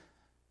times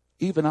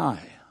even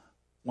I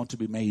want to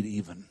be made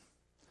even.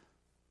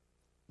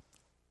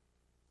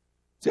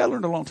 See, I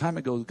learned a long time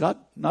ago, God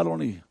not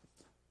only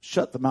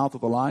shut the mouth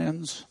of the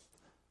lions,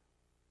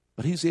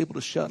 but he's able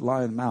to shut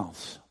lion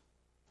mouths.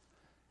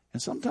 And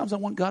sometimes I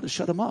want God to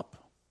shut them up.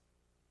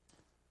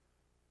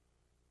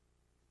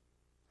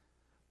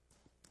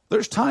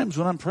 There's times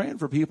when I'm praying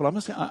for people,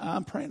 I'm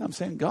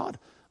saying, "God,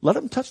 let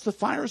them touch the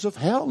fires of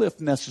hell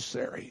if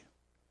necessary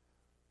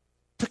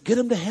to get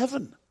them to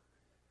heaven."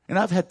 And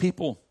I've had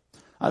people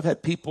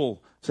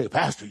say,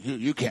 "Pastor,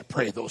 you can't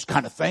pray those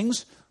kind of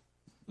things."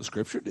 The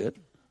scripture did.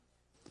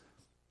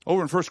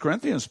 Over in 1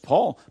 Corinthians,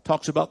 Paul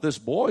talks about this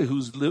boy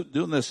who's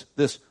doing this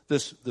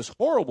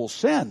horrible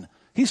sin.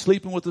 He's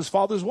sleeping with his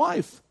father's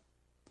wife.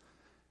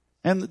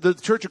 And the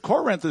church of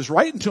Corinth is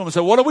writing to him and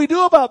said, "What do we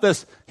do about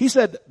this?" He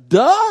said,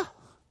 "Duh.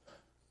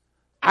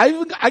 I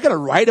got to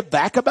write it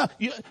back about,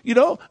 you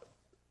know,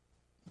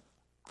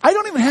 I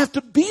don't even have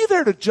to be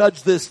there to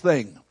judge this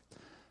thing."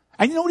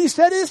 And you know what he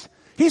said is?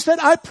 He said,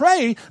 "I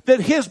pray that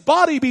his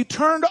body be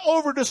turned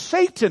over to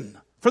Satan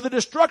for the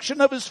destruction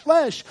of his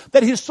flesh,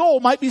 that his soul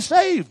might be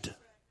saved."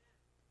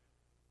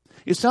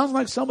 It sounds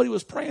like somebody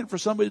was praying for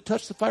somebody to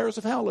touch the fires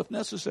of hell if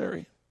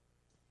necessary.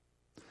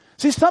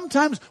 See,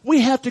 sometimes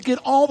we have to get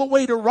all the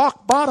way to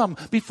rock bottom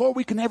before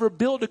we can ever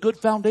build a good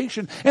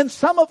foundation. And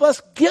some of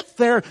us get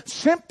there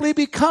simply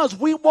because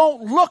we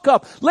won't look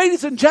up.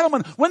 Ladies and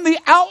gentlemen, when the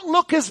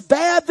outlook is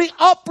bad, the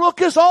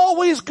uplook is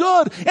always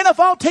good. And if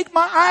I'll take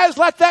my eyes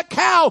like that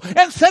cow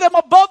and set them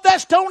above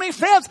that stony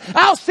fence,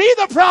 I'll see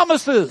the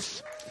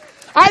promises.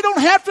 I don't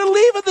have to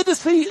leave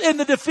in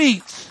the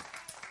defeats.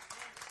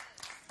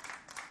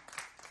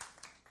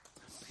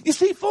 You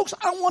see, folks,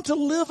 I want to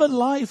live a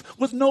life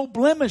with no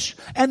blemish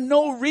and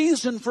no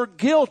reason for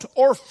guilt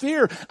or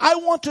fear. I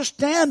want to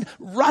stand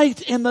right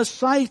in the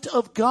sight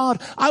of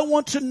God. I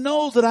want to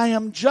know that I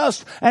am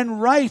just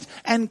and right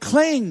and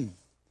clean.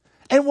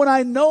 And when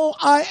I know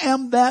I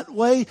am that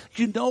way,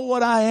 you know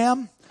what I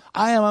am?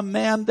 I am a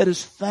man that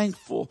is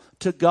thankful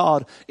to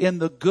God in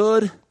the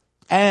good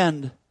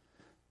and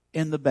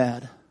in the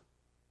bad.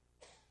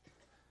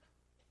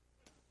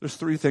 There's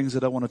three things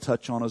that I want to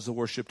touch on as the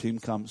worship team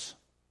comes.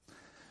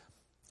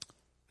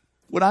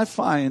 What I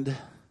find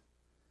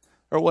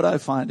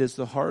is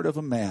the heart of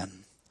a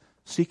man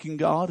seeking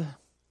God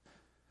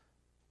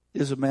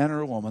is a man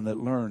or a woman that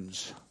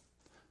learns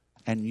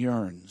and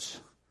yearns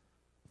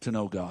to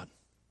know God.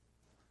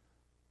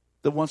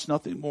 That wants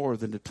nothing more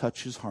than to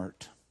touch his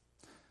heart.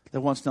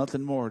 That wants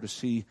nothing more to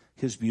see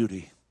his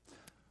beauty.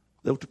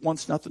 That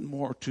wants nothing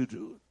more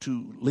to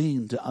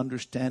lean to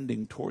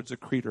understanding towards the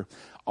Creator.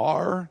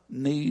 Our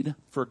need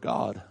for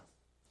God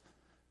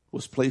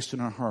was placed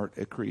in our heart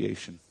at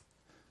creation.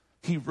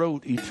 He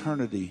wrote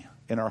eternity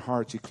in our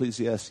hearts,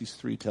 Ecclesiastes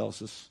 3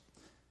 tells us.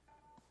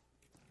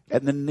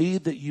 And the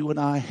need that you and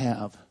I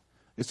have,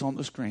 it's on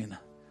the screen.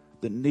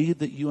 The need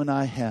that you and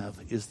I have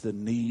is the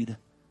need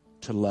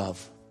to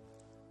love.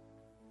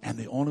 And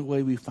the only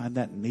way we find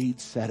that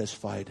need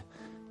satisfied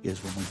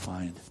is when we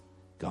find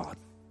God.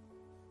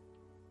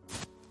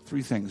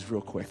 Three things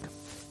real quick.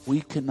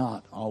 We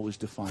cannot always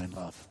define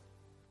love.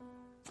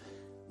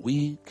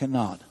 We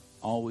cannot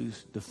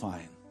always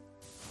define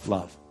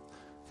love.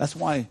 That's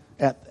why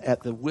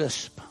at the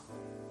WISP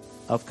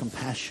of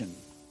compassion.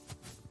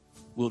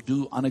 We'll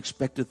do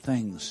unexpected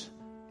things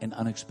in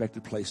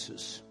unexpected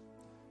places.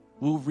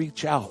 We'll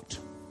reach out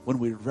when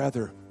we'd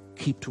rather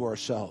keep to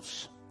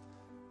ourselves.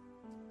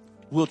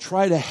 We'll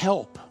try to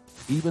help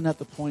even at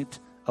the point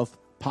of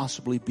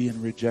possibly being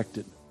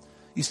rejected.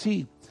 You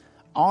see,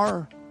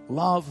 our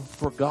love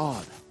for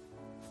God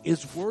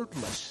is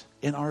wordless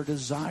in our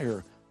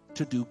desire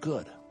to do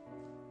good.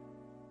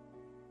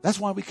 That's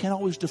why we can't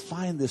always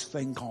define this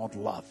thing called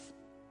love.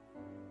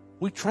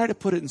 We try to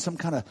put it in some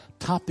kind of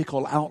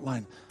topical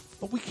outline,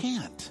 but we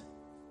can't.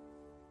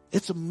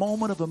 It's a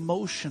moment of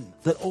emotion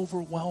that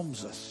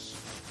overwhelms us.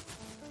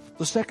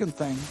 The second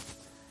thing,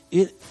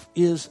 it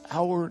is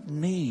our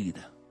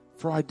need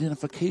for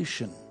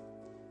identification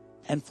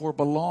and for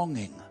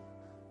belonging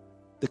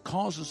that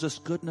causes this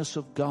goodness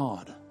of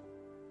God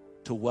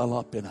to well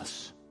up in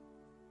us.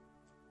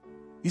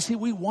 You see,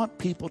 we want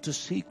people to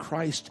see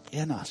Christ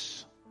in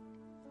us.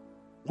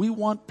 We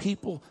want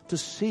people to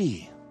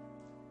see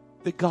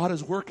that God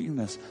is working in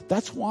us.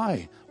 That's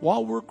why,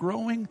 while we're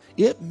growing,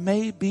 it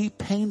may be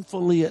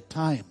painfully at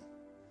time.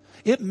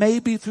 It may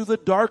be through the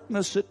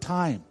darkness at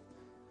time.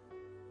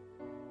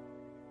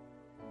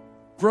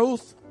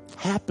 Growth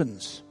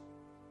happens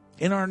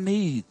in our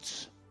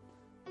needs,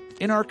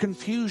 in our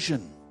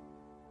confusion,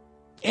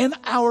 in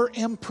our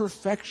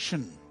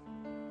imperfection.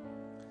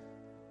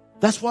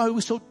 That's why we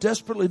so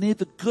desperately need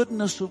the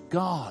goodness of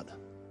God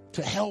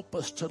to help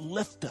us, to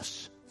lift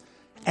us.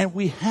 And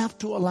we have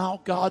to allow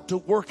God to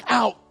work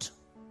out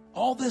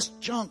all this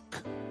junk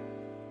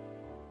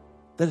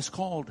that is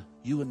called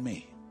you and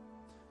me.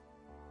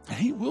 And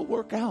He will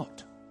work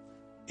out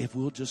if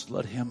we'll just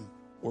let Him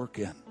work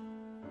in.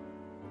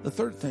 The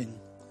third thing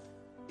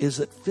is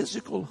that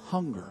physical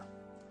hunger,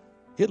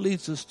 it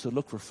leads us to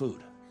look for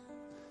food.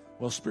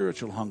 Well,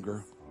 spiritual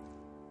hunger,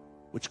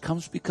 which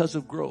comes because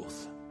of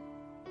growth,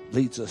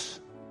 leads us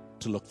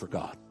to look for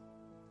God.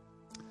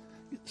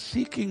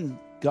 Seeking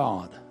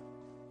God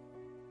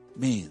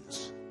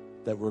means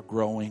that we're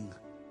growing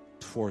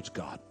towards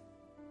God.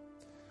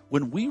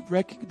 When we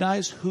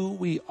recognize who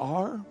we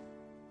are,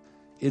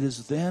 it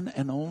is then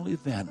and only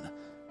then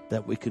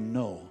that we can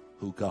know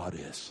who God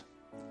is.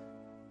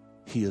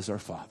 He is our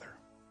Father.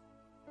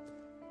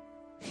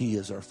 He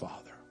is our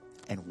Father,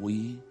 and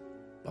we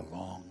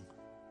belong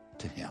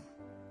to Him.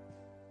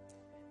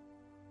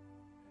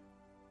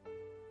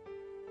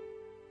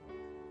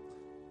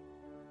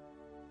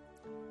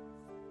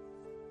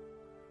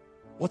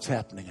 What's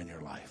happening in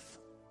your life?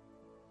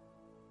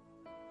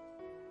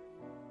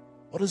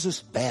 What is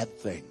this bad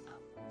thing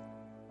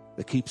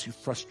that keeps you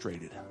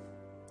frustrated?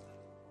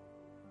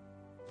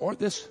 Or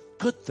this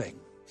good thing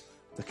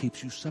that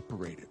keeps you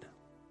separated?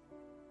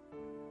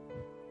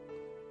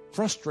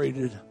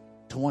 Frustrated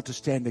to want to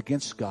stand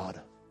against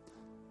God.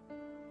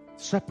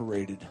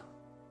 Separated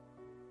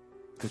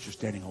because you're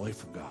standing away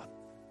from God.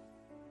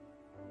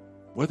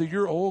 Whether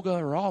you're Olga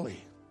or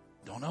Ollie,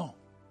 don't know.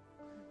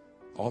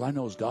 All I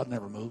know is God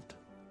never moved.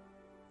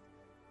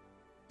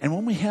 And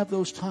when we have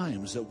those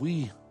times that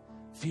we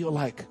feel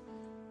like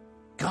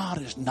God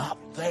is not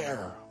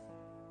there,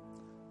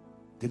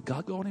 did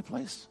God go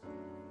anyplace?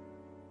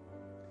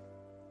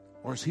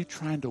 Or is He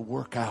trying to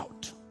work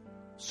out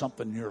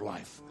something in your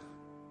life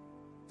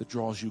that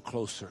draws you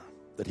closer,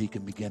 that He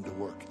can begin to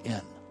work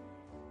in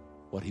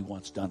what He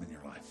wants done in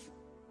your life?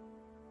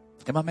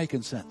 Am I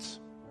making sense?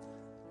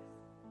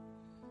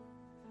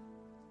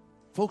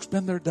 Folks,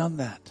 been there, done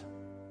that.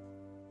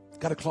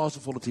 Got a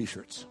closet full of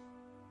t-shirts.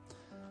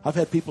 I've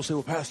had people say,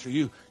 well, Pastor,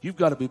 you've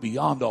got to be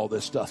beyond all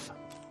this stuff.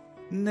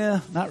 Nah,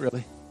 not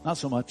really. Not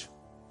so much.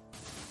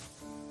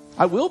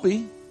 I will be.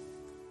 And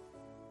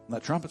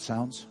that trumpet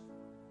sounds.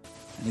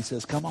 And He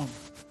says, come on,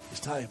 it's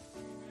time.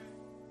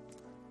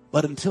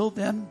 But until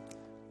then,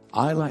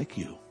 I, like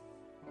you,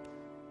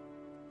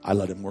 I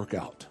let Him work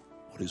out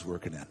what He's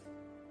working in.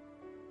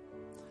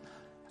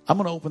 I'm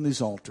going to open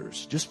these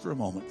altars just for a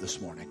moment this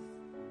morning.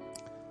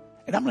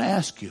 And I'm going to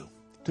ask you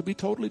to be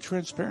totally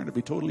transparent, to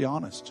be totally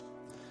honest.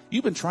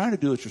 You've been trying to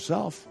do it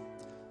yourself.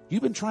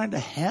 You've been trying to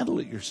handle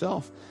it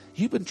yourself.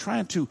 You've been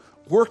trying to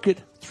work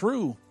it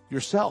through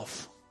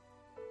yourself.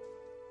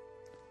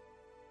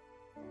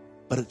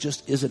 But it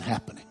just isn't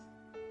happening.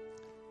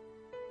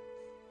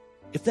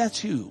 If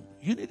that's you,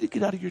 you need to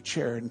get out of your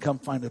chair and come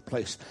find a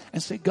place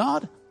and say,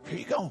 God, here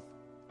you go.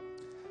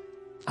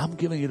 I'm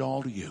giving it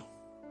all to you.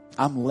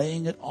 I'm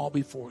laying it all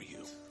before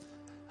you.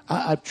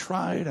 I've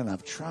tried and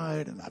I've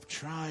tried and I've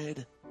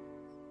tried.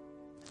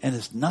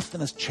 And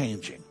nothing is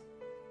changing.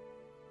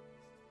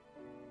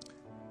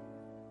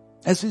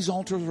 As these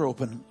altars are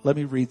open, let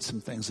me read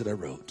some things that I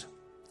wrote.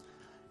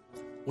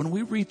 When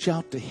we reach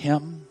out to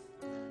Him,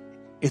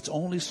 it's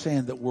only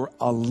saying that we're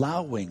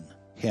allowing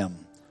Him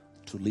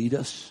to lead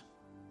us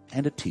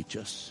and to teach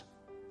us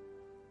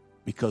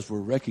because we're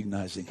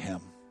recognizing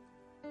Him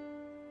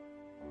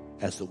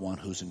as the one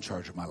who's in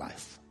charge of my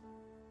life.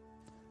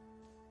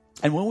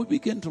 And when we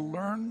begin to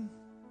learn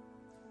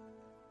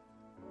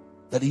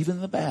that even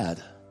in the bad,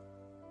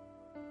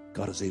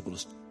 God is able to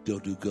still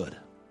do good,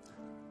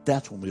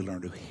 that's when we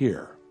learn to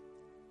hear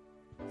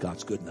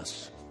God's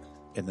goodness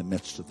in the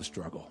midst of the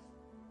struggle.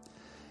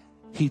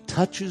 He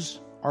touches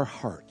our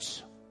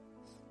hearts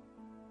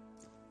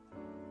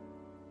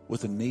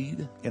with a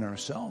need in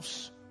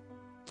ourselves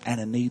and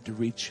a need to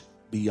reach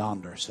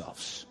beyond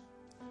ourselves.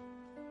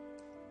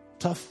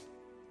 Tough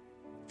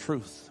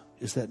truth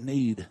is that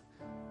need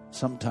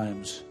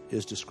sometimes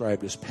is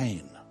described as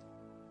pain,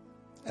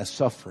 as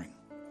suffering,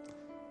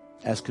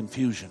 as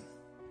confusion.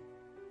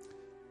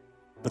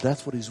 But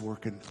that's what he's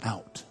working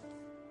out,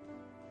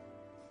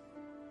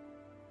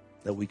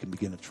 that we can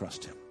begin to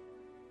trust him.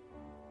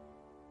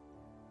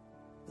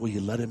 Will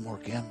you let him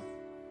work in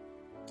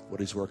what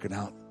he's working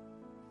out?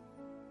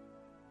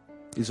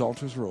 These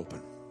altars are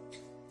open.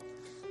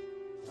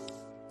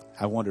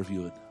 I wonder if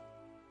you would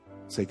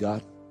say,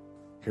 God,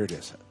 here it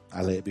is.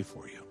 I lay it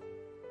before you.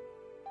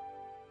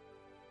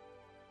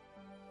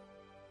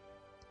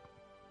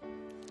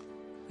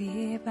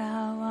 We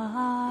bow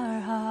our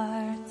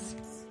hearts,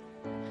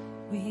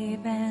 we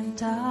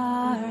bend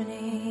our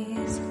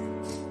knees.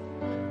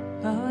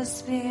 Oh,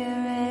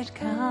 Spirit,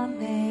 come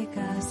make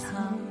us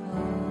humble.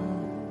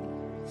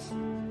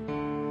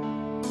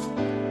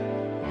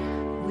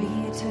 We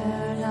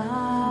turn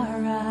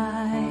our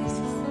eyes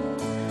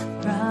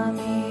from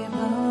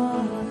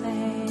evil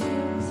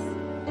things.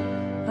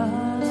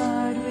 Oh,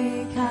 Lord,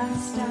 we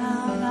cast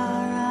down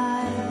our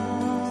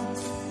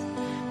idols.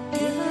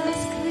 Give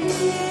us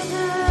clean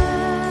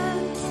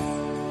hands,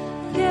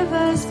 give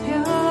us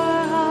pure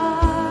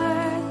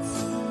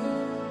hearts.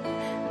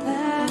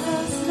 Let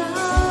us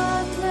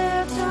not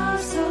lift our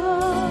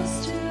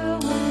souls to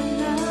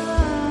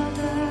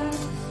another.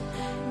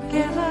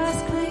 Give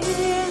us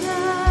clean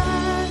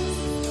hands,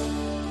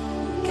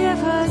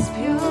 give us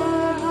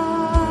pure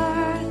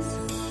hearts.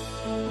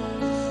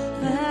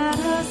 Let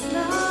us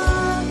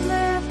not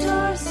lift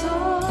our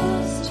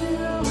souls to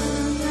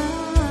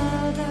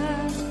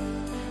another.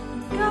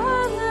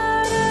 God,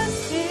 let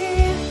us be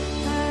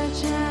a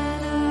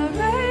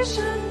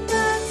generation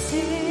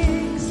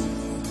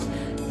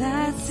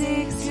that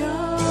seeks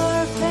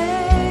your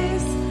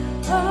face,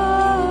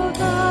 oh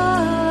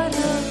God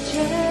of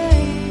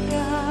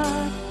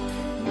Jacob.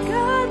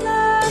 God,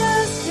 let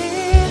us be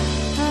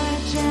a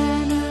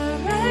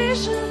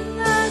generation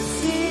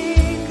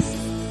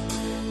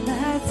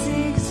that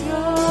seeks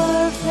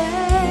your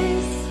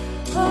face,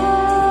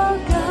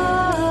 oh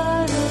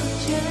God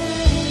of Jacob.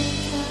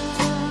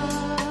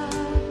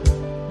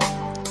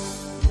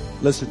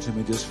 Listen to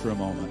me just for a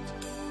moment.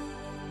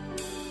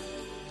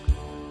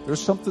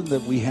 There's something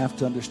that we have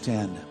to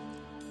understand.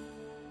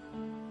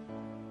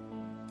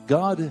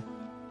 God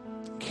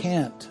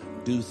can't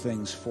do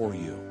things for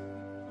you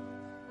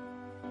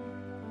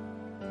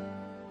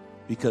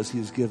because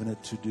he's given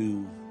it to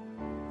do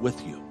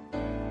with you.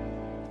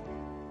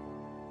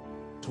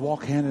 To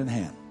walk hand in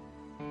hand.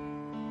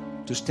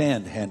 To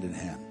stand hand in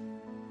hand.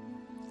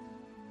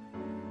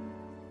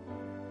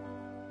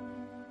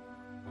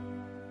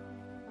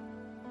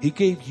 He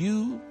gave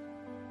you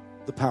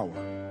the power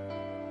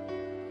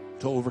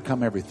to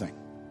overcome everything.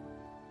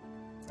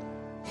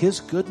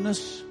 His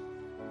goodness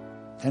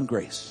and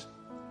grace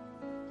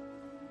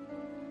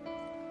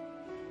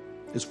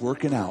is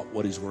working out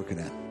what he's working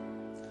in.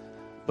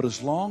 But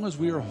as long as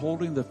we are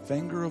holding the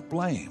finger of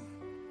blame,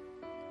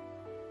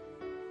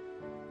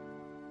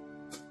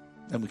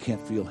 then we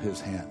can't feel his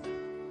hand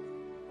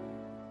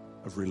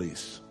of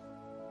release.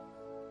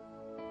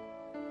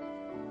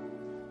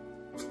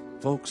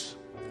 Folks,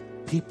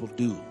 people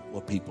do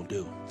what people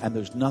do, and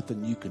there's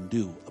nothing you can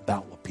do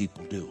about what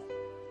people do.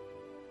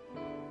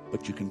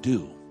 But you can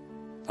do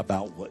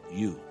about what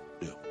you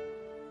do.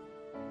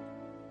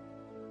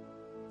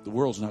 The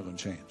world's not going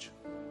to change.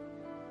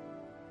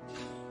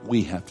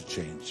 We have to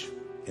change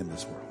in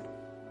this world.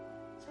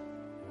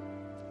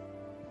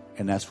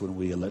 And that's when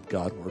we let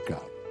God work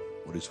out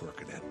what he's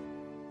working in.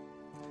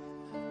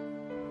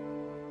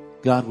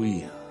 God,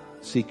 we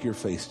seek your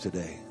face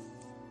today.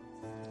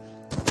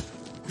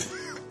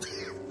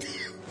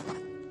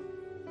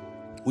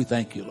 We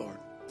thank you, Lord,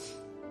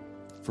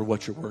 for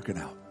what you're working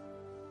out.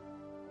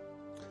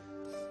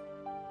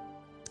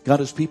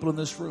 God, as people in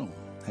this room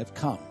have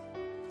come,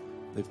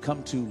 they've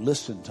come to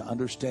listen, to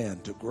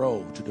understand, to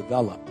grow, to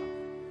develop.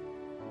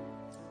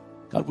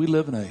 God, we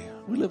live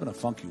in a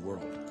funky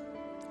world.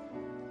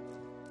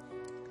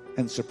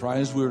 And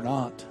surprised we're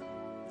not,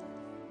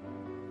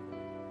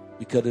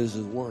 because it is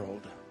a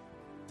world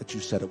that you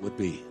said it would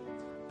be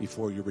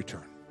before your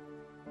return.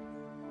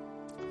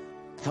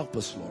 Help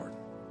us, Lord,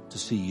 to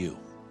see you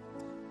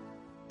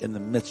in the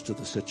midst of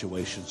the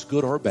situations,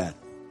 good or bad.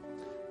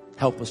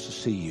 Help us to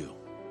see you,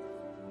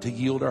 to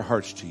yield our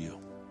hearts to you,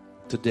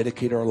 to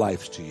dedicate our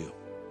lives to you.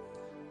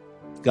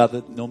 God,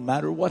 that no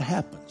matter what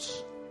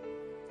happens,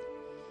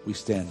 we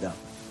stand up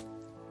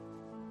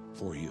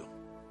for you.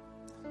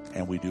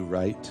 And we do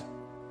right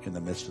in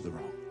the midst of the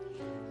wrong.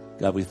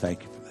 God, we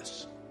thank you for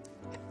this.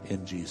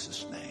 In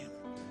Jesus' name.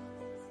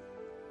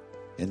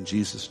 In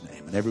Jesus'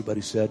 name. And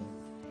everybody said,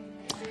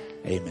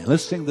 amen.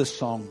 Let's sing this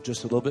song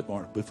just a little bit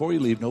more. Before you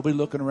leave, nobody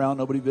looking around,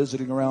 nobody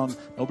visiting around,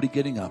 nobody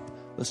getting up.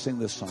 Let's sing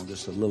this song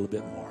just a little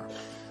bit more.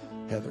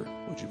 Heather,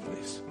 would you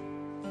please?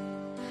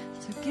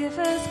 So give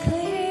us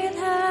clean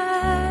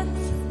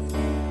hands,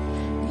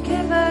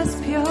 give us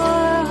pure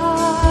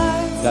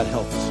hearts. God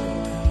help us,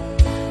 Lord.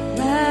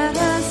 Let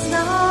us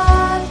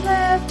not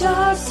lift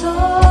our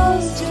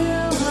souls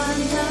to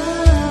another.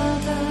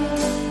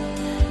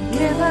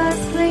 Give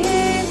us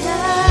clean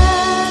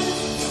hands,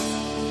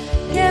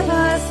 give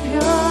us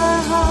pure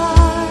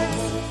hearts.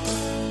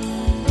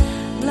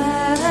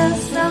 Let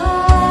us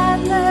not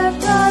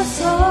lift our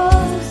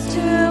souls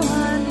to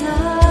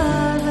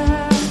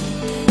another.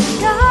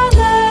 God,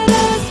 let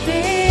us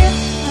be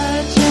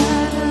a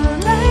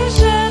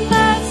generation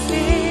that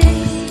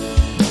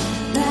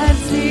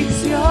seeks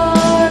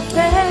your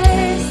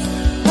face,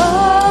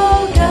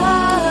 oh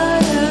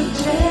God of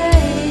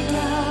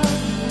Jacob.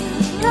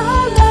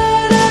 God,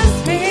 let us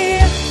be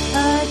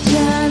a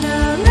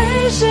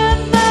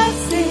generation that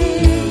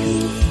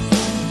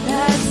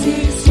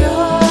seeks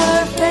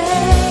your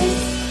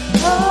face,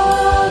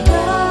 oh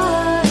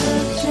God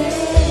of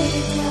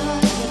Jacob.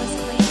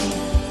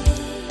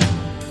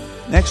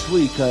 Next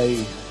week,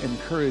 I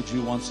encourage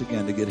you once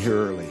again to get here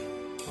early.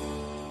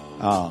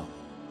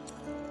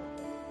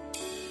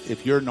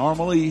 If you're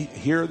normally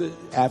here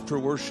after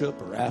worship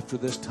or after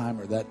this time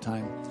or that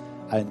time,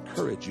 I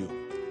encourage you,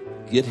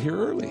 get here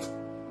early,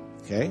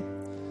 okay?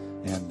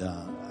 And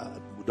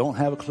we don't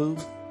have a clue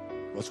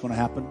what's going to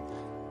happen,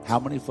 how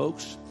many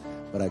folks,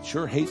 but I'd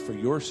sure hate for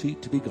your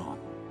seat to be gone.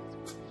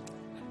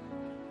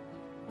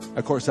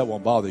 Of course, that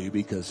won't bother you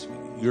because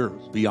you're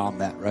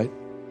beyond that, right?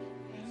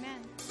 Amen.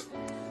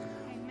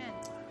 Amen.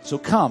 So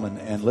come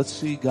and let's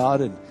see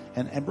God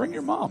and bring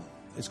your mom.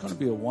 It's going to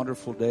be a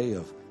wonderful day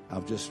of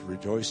just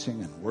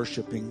rejoicing and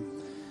worshiping.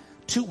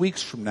 2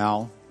 weeks from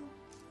now,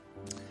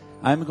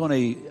 I'm going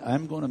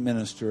to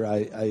minister.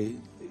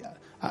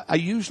 I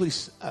usually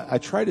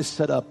try to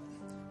set up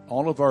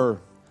all of our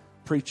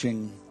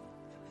preaching,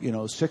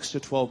 6 to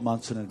 12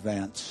 months in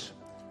advance.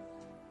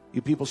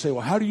 You people say,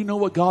 well, how do you know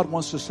what God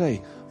wants to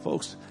say?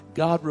 Folks,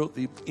 God wrote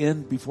the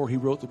end before he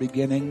wrote the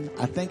beginning.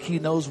 I think he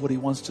knows what he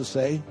wants to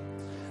say.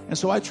 And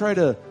so I try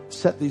to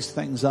set these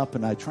things up,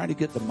 and I try to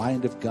get the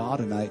mind of God,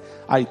 and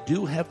I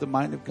do have the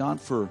mind of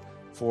God for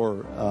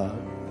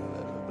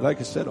like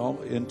I said, all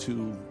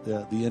into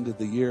the end of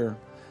the year.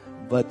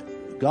 But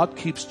God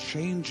keeps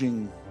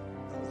changing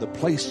the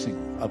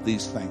placing of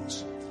these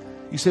things.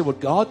 You say, well,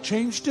 God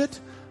changed it?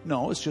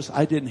 No, it's just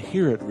I didn't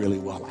hear it really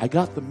well. I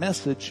got the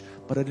message,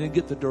 but I didn't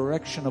get the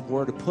direction of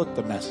where to put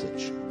the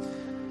message.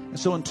 And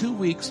so in 2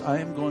 weeks, I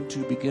am going to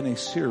begin a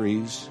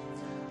series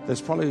that's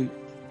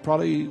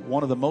probably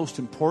one of the most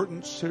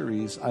important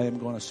series I am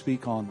going to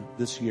speak on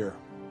this year.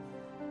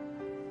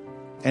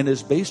 And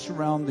is based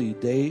around the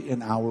day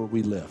and hour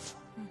we live.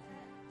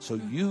 So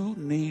you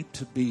need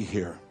to be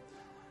here.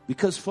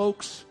 Because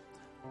folks,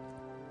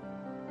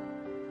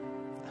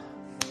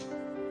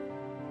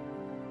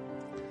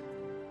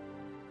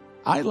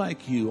 I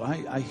like you.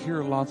 I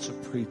hear lots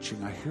of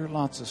preaching. I hear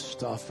lots of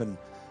stuff, and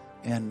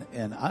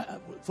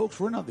folks,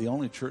 we're not the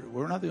only church.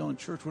 We're not the only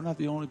church. We're not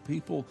the only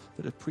people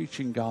that are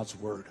preaching God's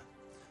word.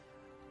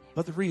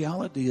 But the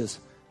reality is,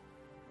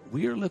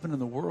 we are living in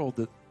the world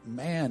that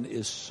man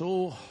is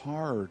so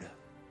hard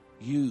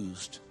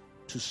used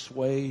to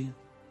sway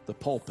the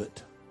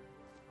pulpit.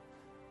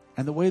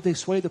 And the way they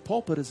sway the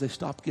pulpit is they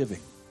stop giving.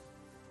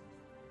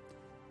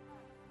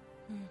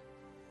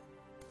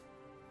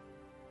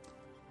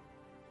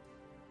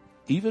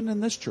 Even in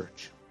this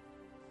church,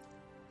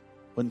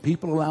 when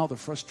people allow the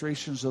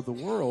frustrations of the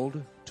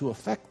world to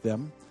affect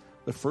them,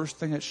 the first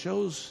thing it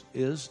shows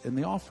is in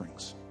the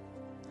offerings.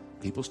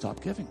 People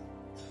stop giving.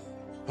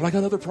 Well, I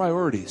got other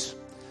priorities.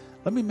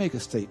 Let me make a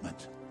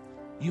statement.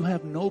 You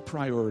have no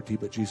priority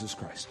but Jesus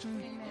Christ.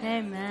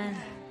 Amen.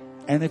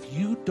 And if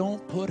you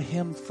don't put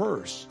him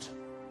first,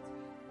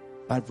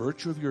 by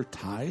virtue of your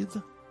tithe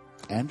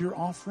and your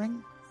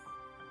offering,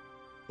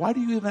 why do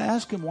you even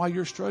ask him why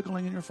you're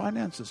struggling in your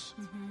finances?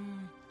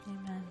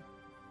 Amen.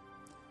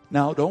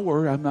 Now, don't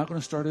worry. I'm not going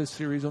to start a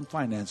series on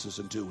finances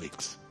in 2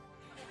 weeks.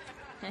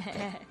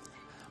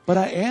 But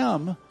I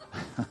am.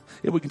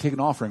 We can take an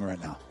offering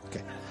right now.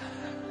 Okay.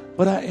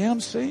 But I am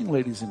saying,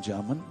 ladies and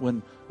gentlemen,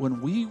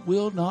 when we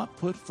will not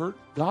put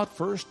God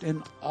first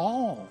in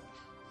all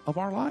of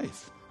our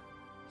life,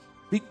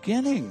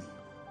 beginning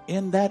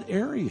in that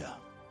area,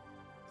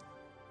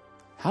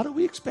 how do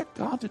we expect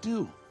God to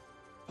do?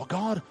 Well,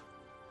 God,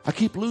 I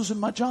keep losing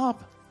my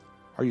job.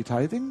 Are you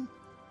tithing?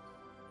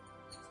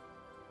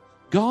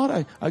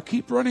 God, I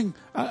keep running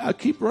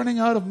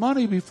out of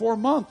money before a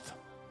month.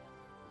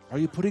 Are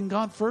you putting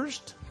God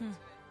first?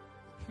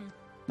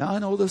 Now I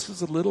know this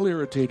is a little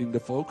irritating to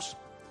folks,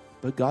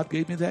 but God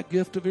gave me that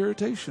gift of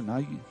irritation.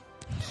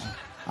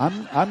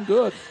 I'm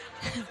good.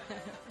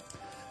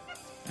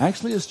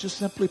 Actually, it's just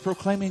simply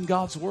proclaiming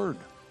God's word.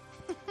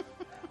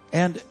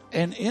 And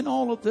in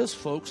all of this,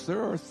 folks,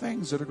 there are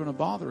things that are going to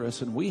bother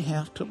us, and we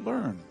have to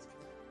learn.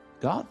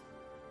 God,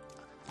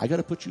 I got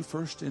to put you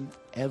first in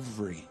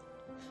every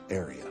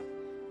area.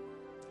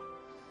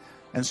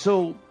 And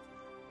so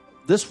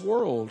this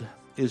world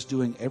is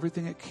doing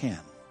everything it can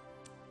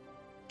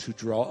to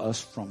draw us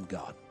from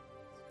God.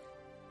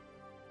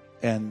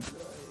 And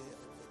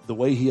the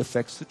way he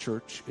affects the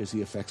church is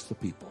he affects the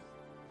people.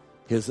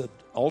 His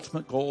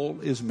ultimate goal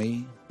is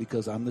me,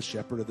 because I'm the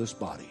shepherd of this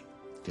body,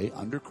 okay,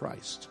 under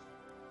Christ.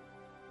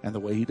 And the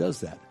way he does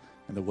that,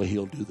 and the way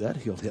he'll do that,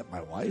 he'll hit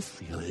my wife,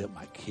 he'll hit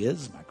my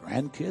kids, my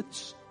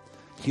grandkids,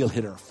 he'll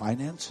hit our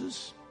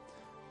finances.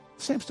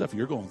 Same stuff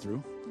you're going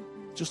through,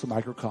 just a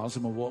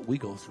microcosm of what we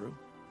go through.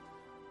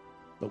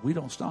 But we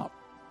don't stop.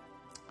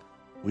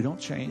 We don't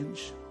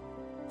change.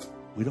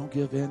 We don't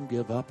give in,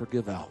 give up, or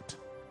give out.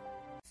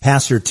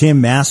 Pastor Tim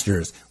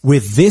Masters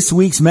with this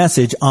week's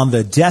message on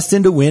the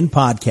Destined to Win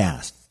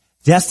podcast.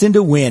 Destined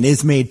to Win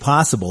is made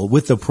possible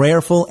with the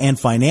prayerful and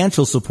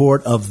financial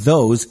support of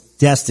those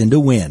destined to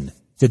win.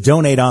 To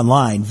donate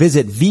online,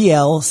 visit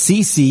vlccaz.org.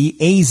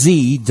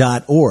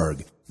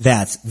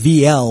 That's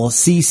vlccaz.org.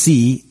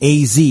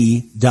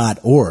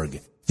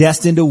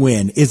 Destined to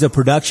Win is a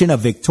production of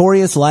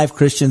Victorious Life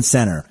Christian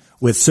Center,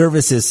 with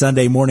services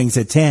Sunday mornings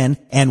at 10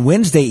 and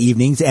Wednesday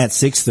evenings at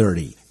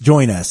 6:30.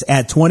 Join us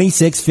at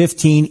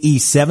 2615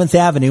 East 7th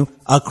Avenue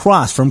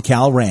across from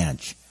Cal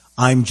Ranch.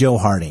 I'm Joe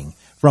Harding.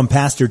 From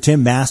Pastor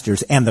Tim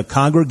Masters and the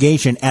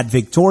congregation at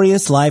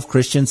Victorious Life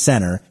Christian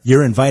Center,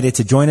 you're invited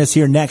to join us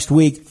here next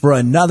week for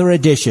another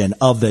edition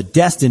of the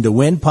Destined to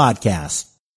Win podcast.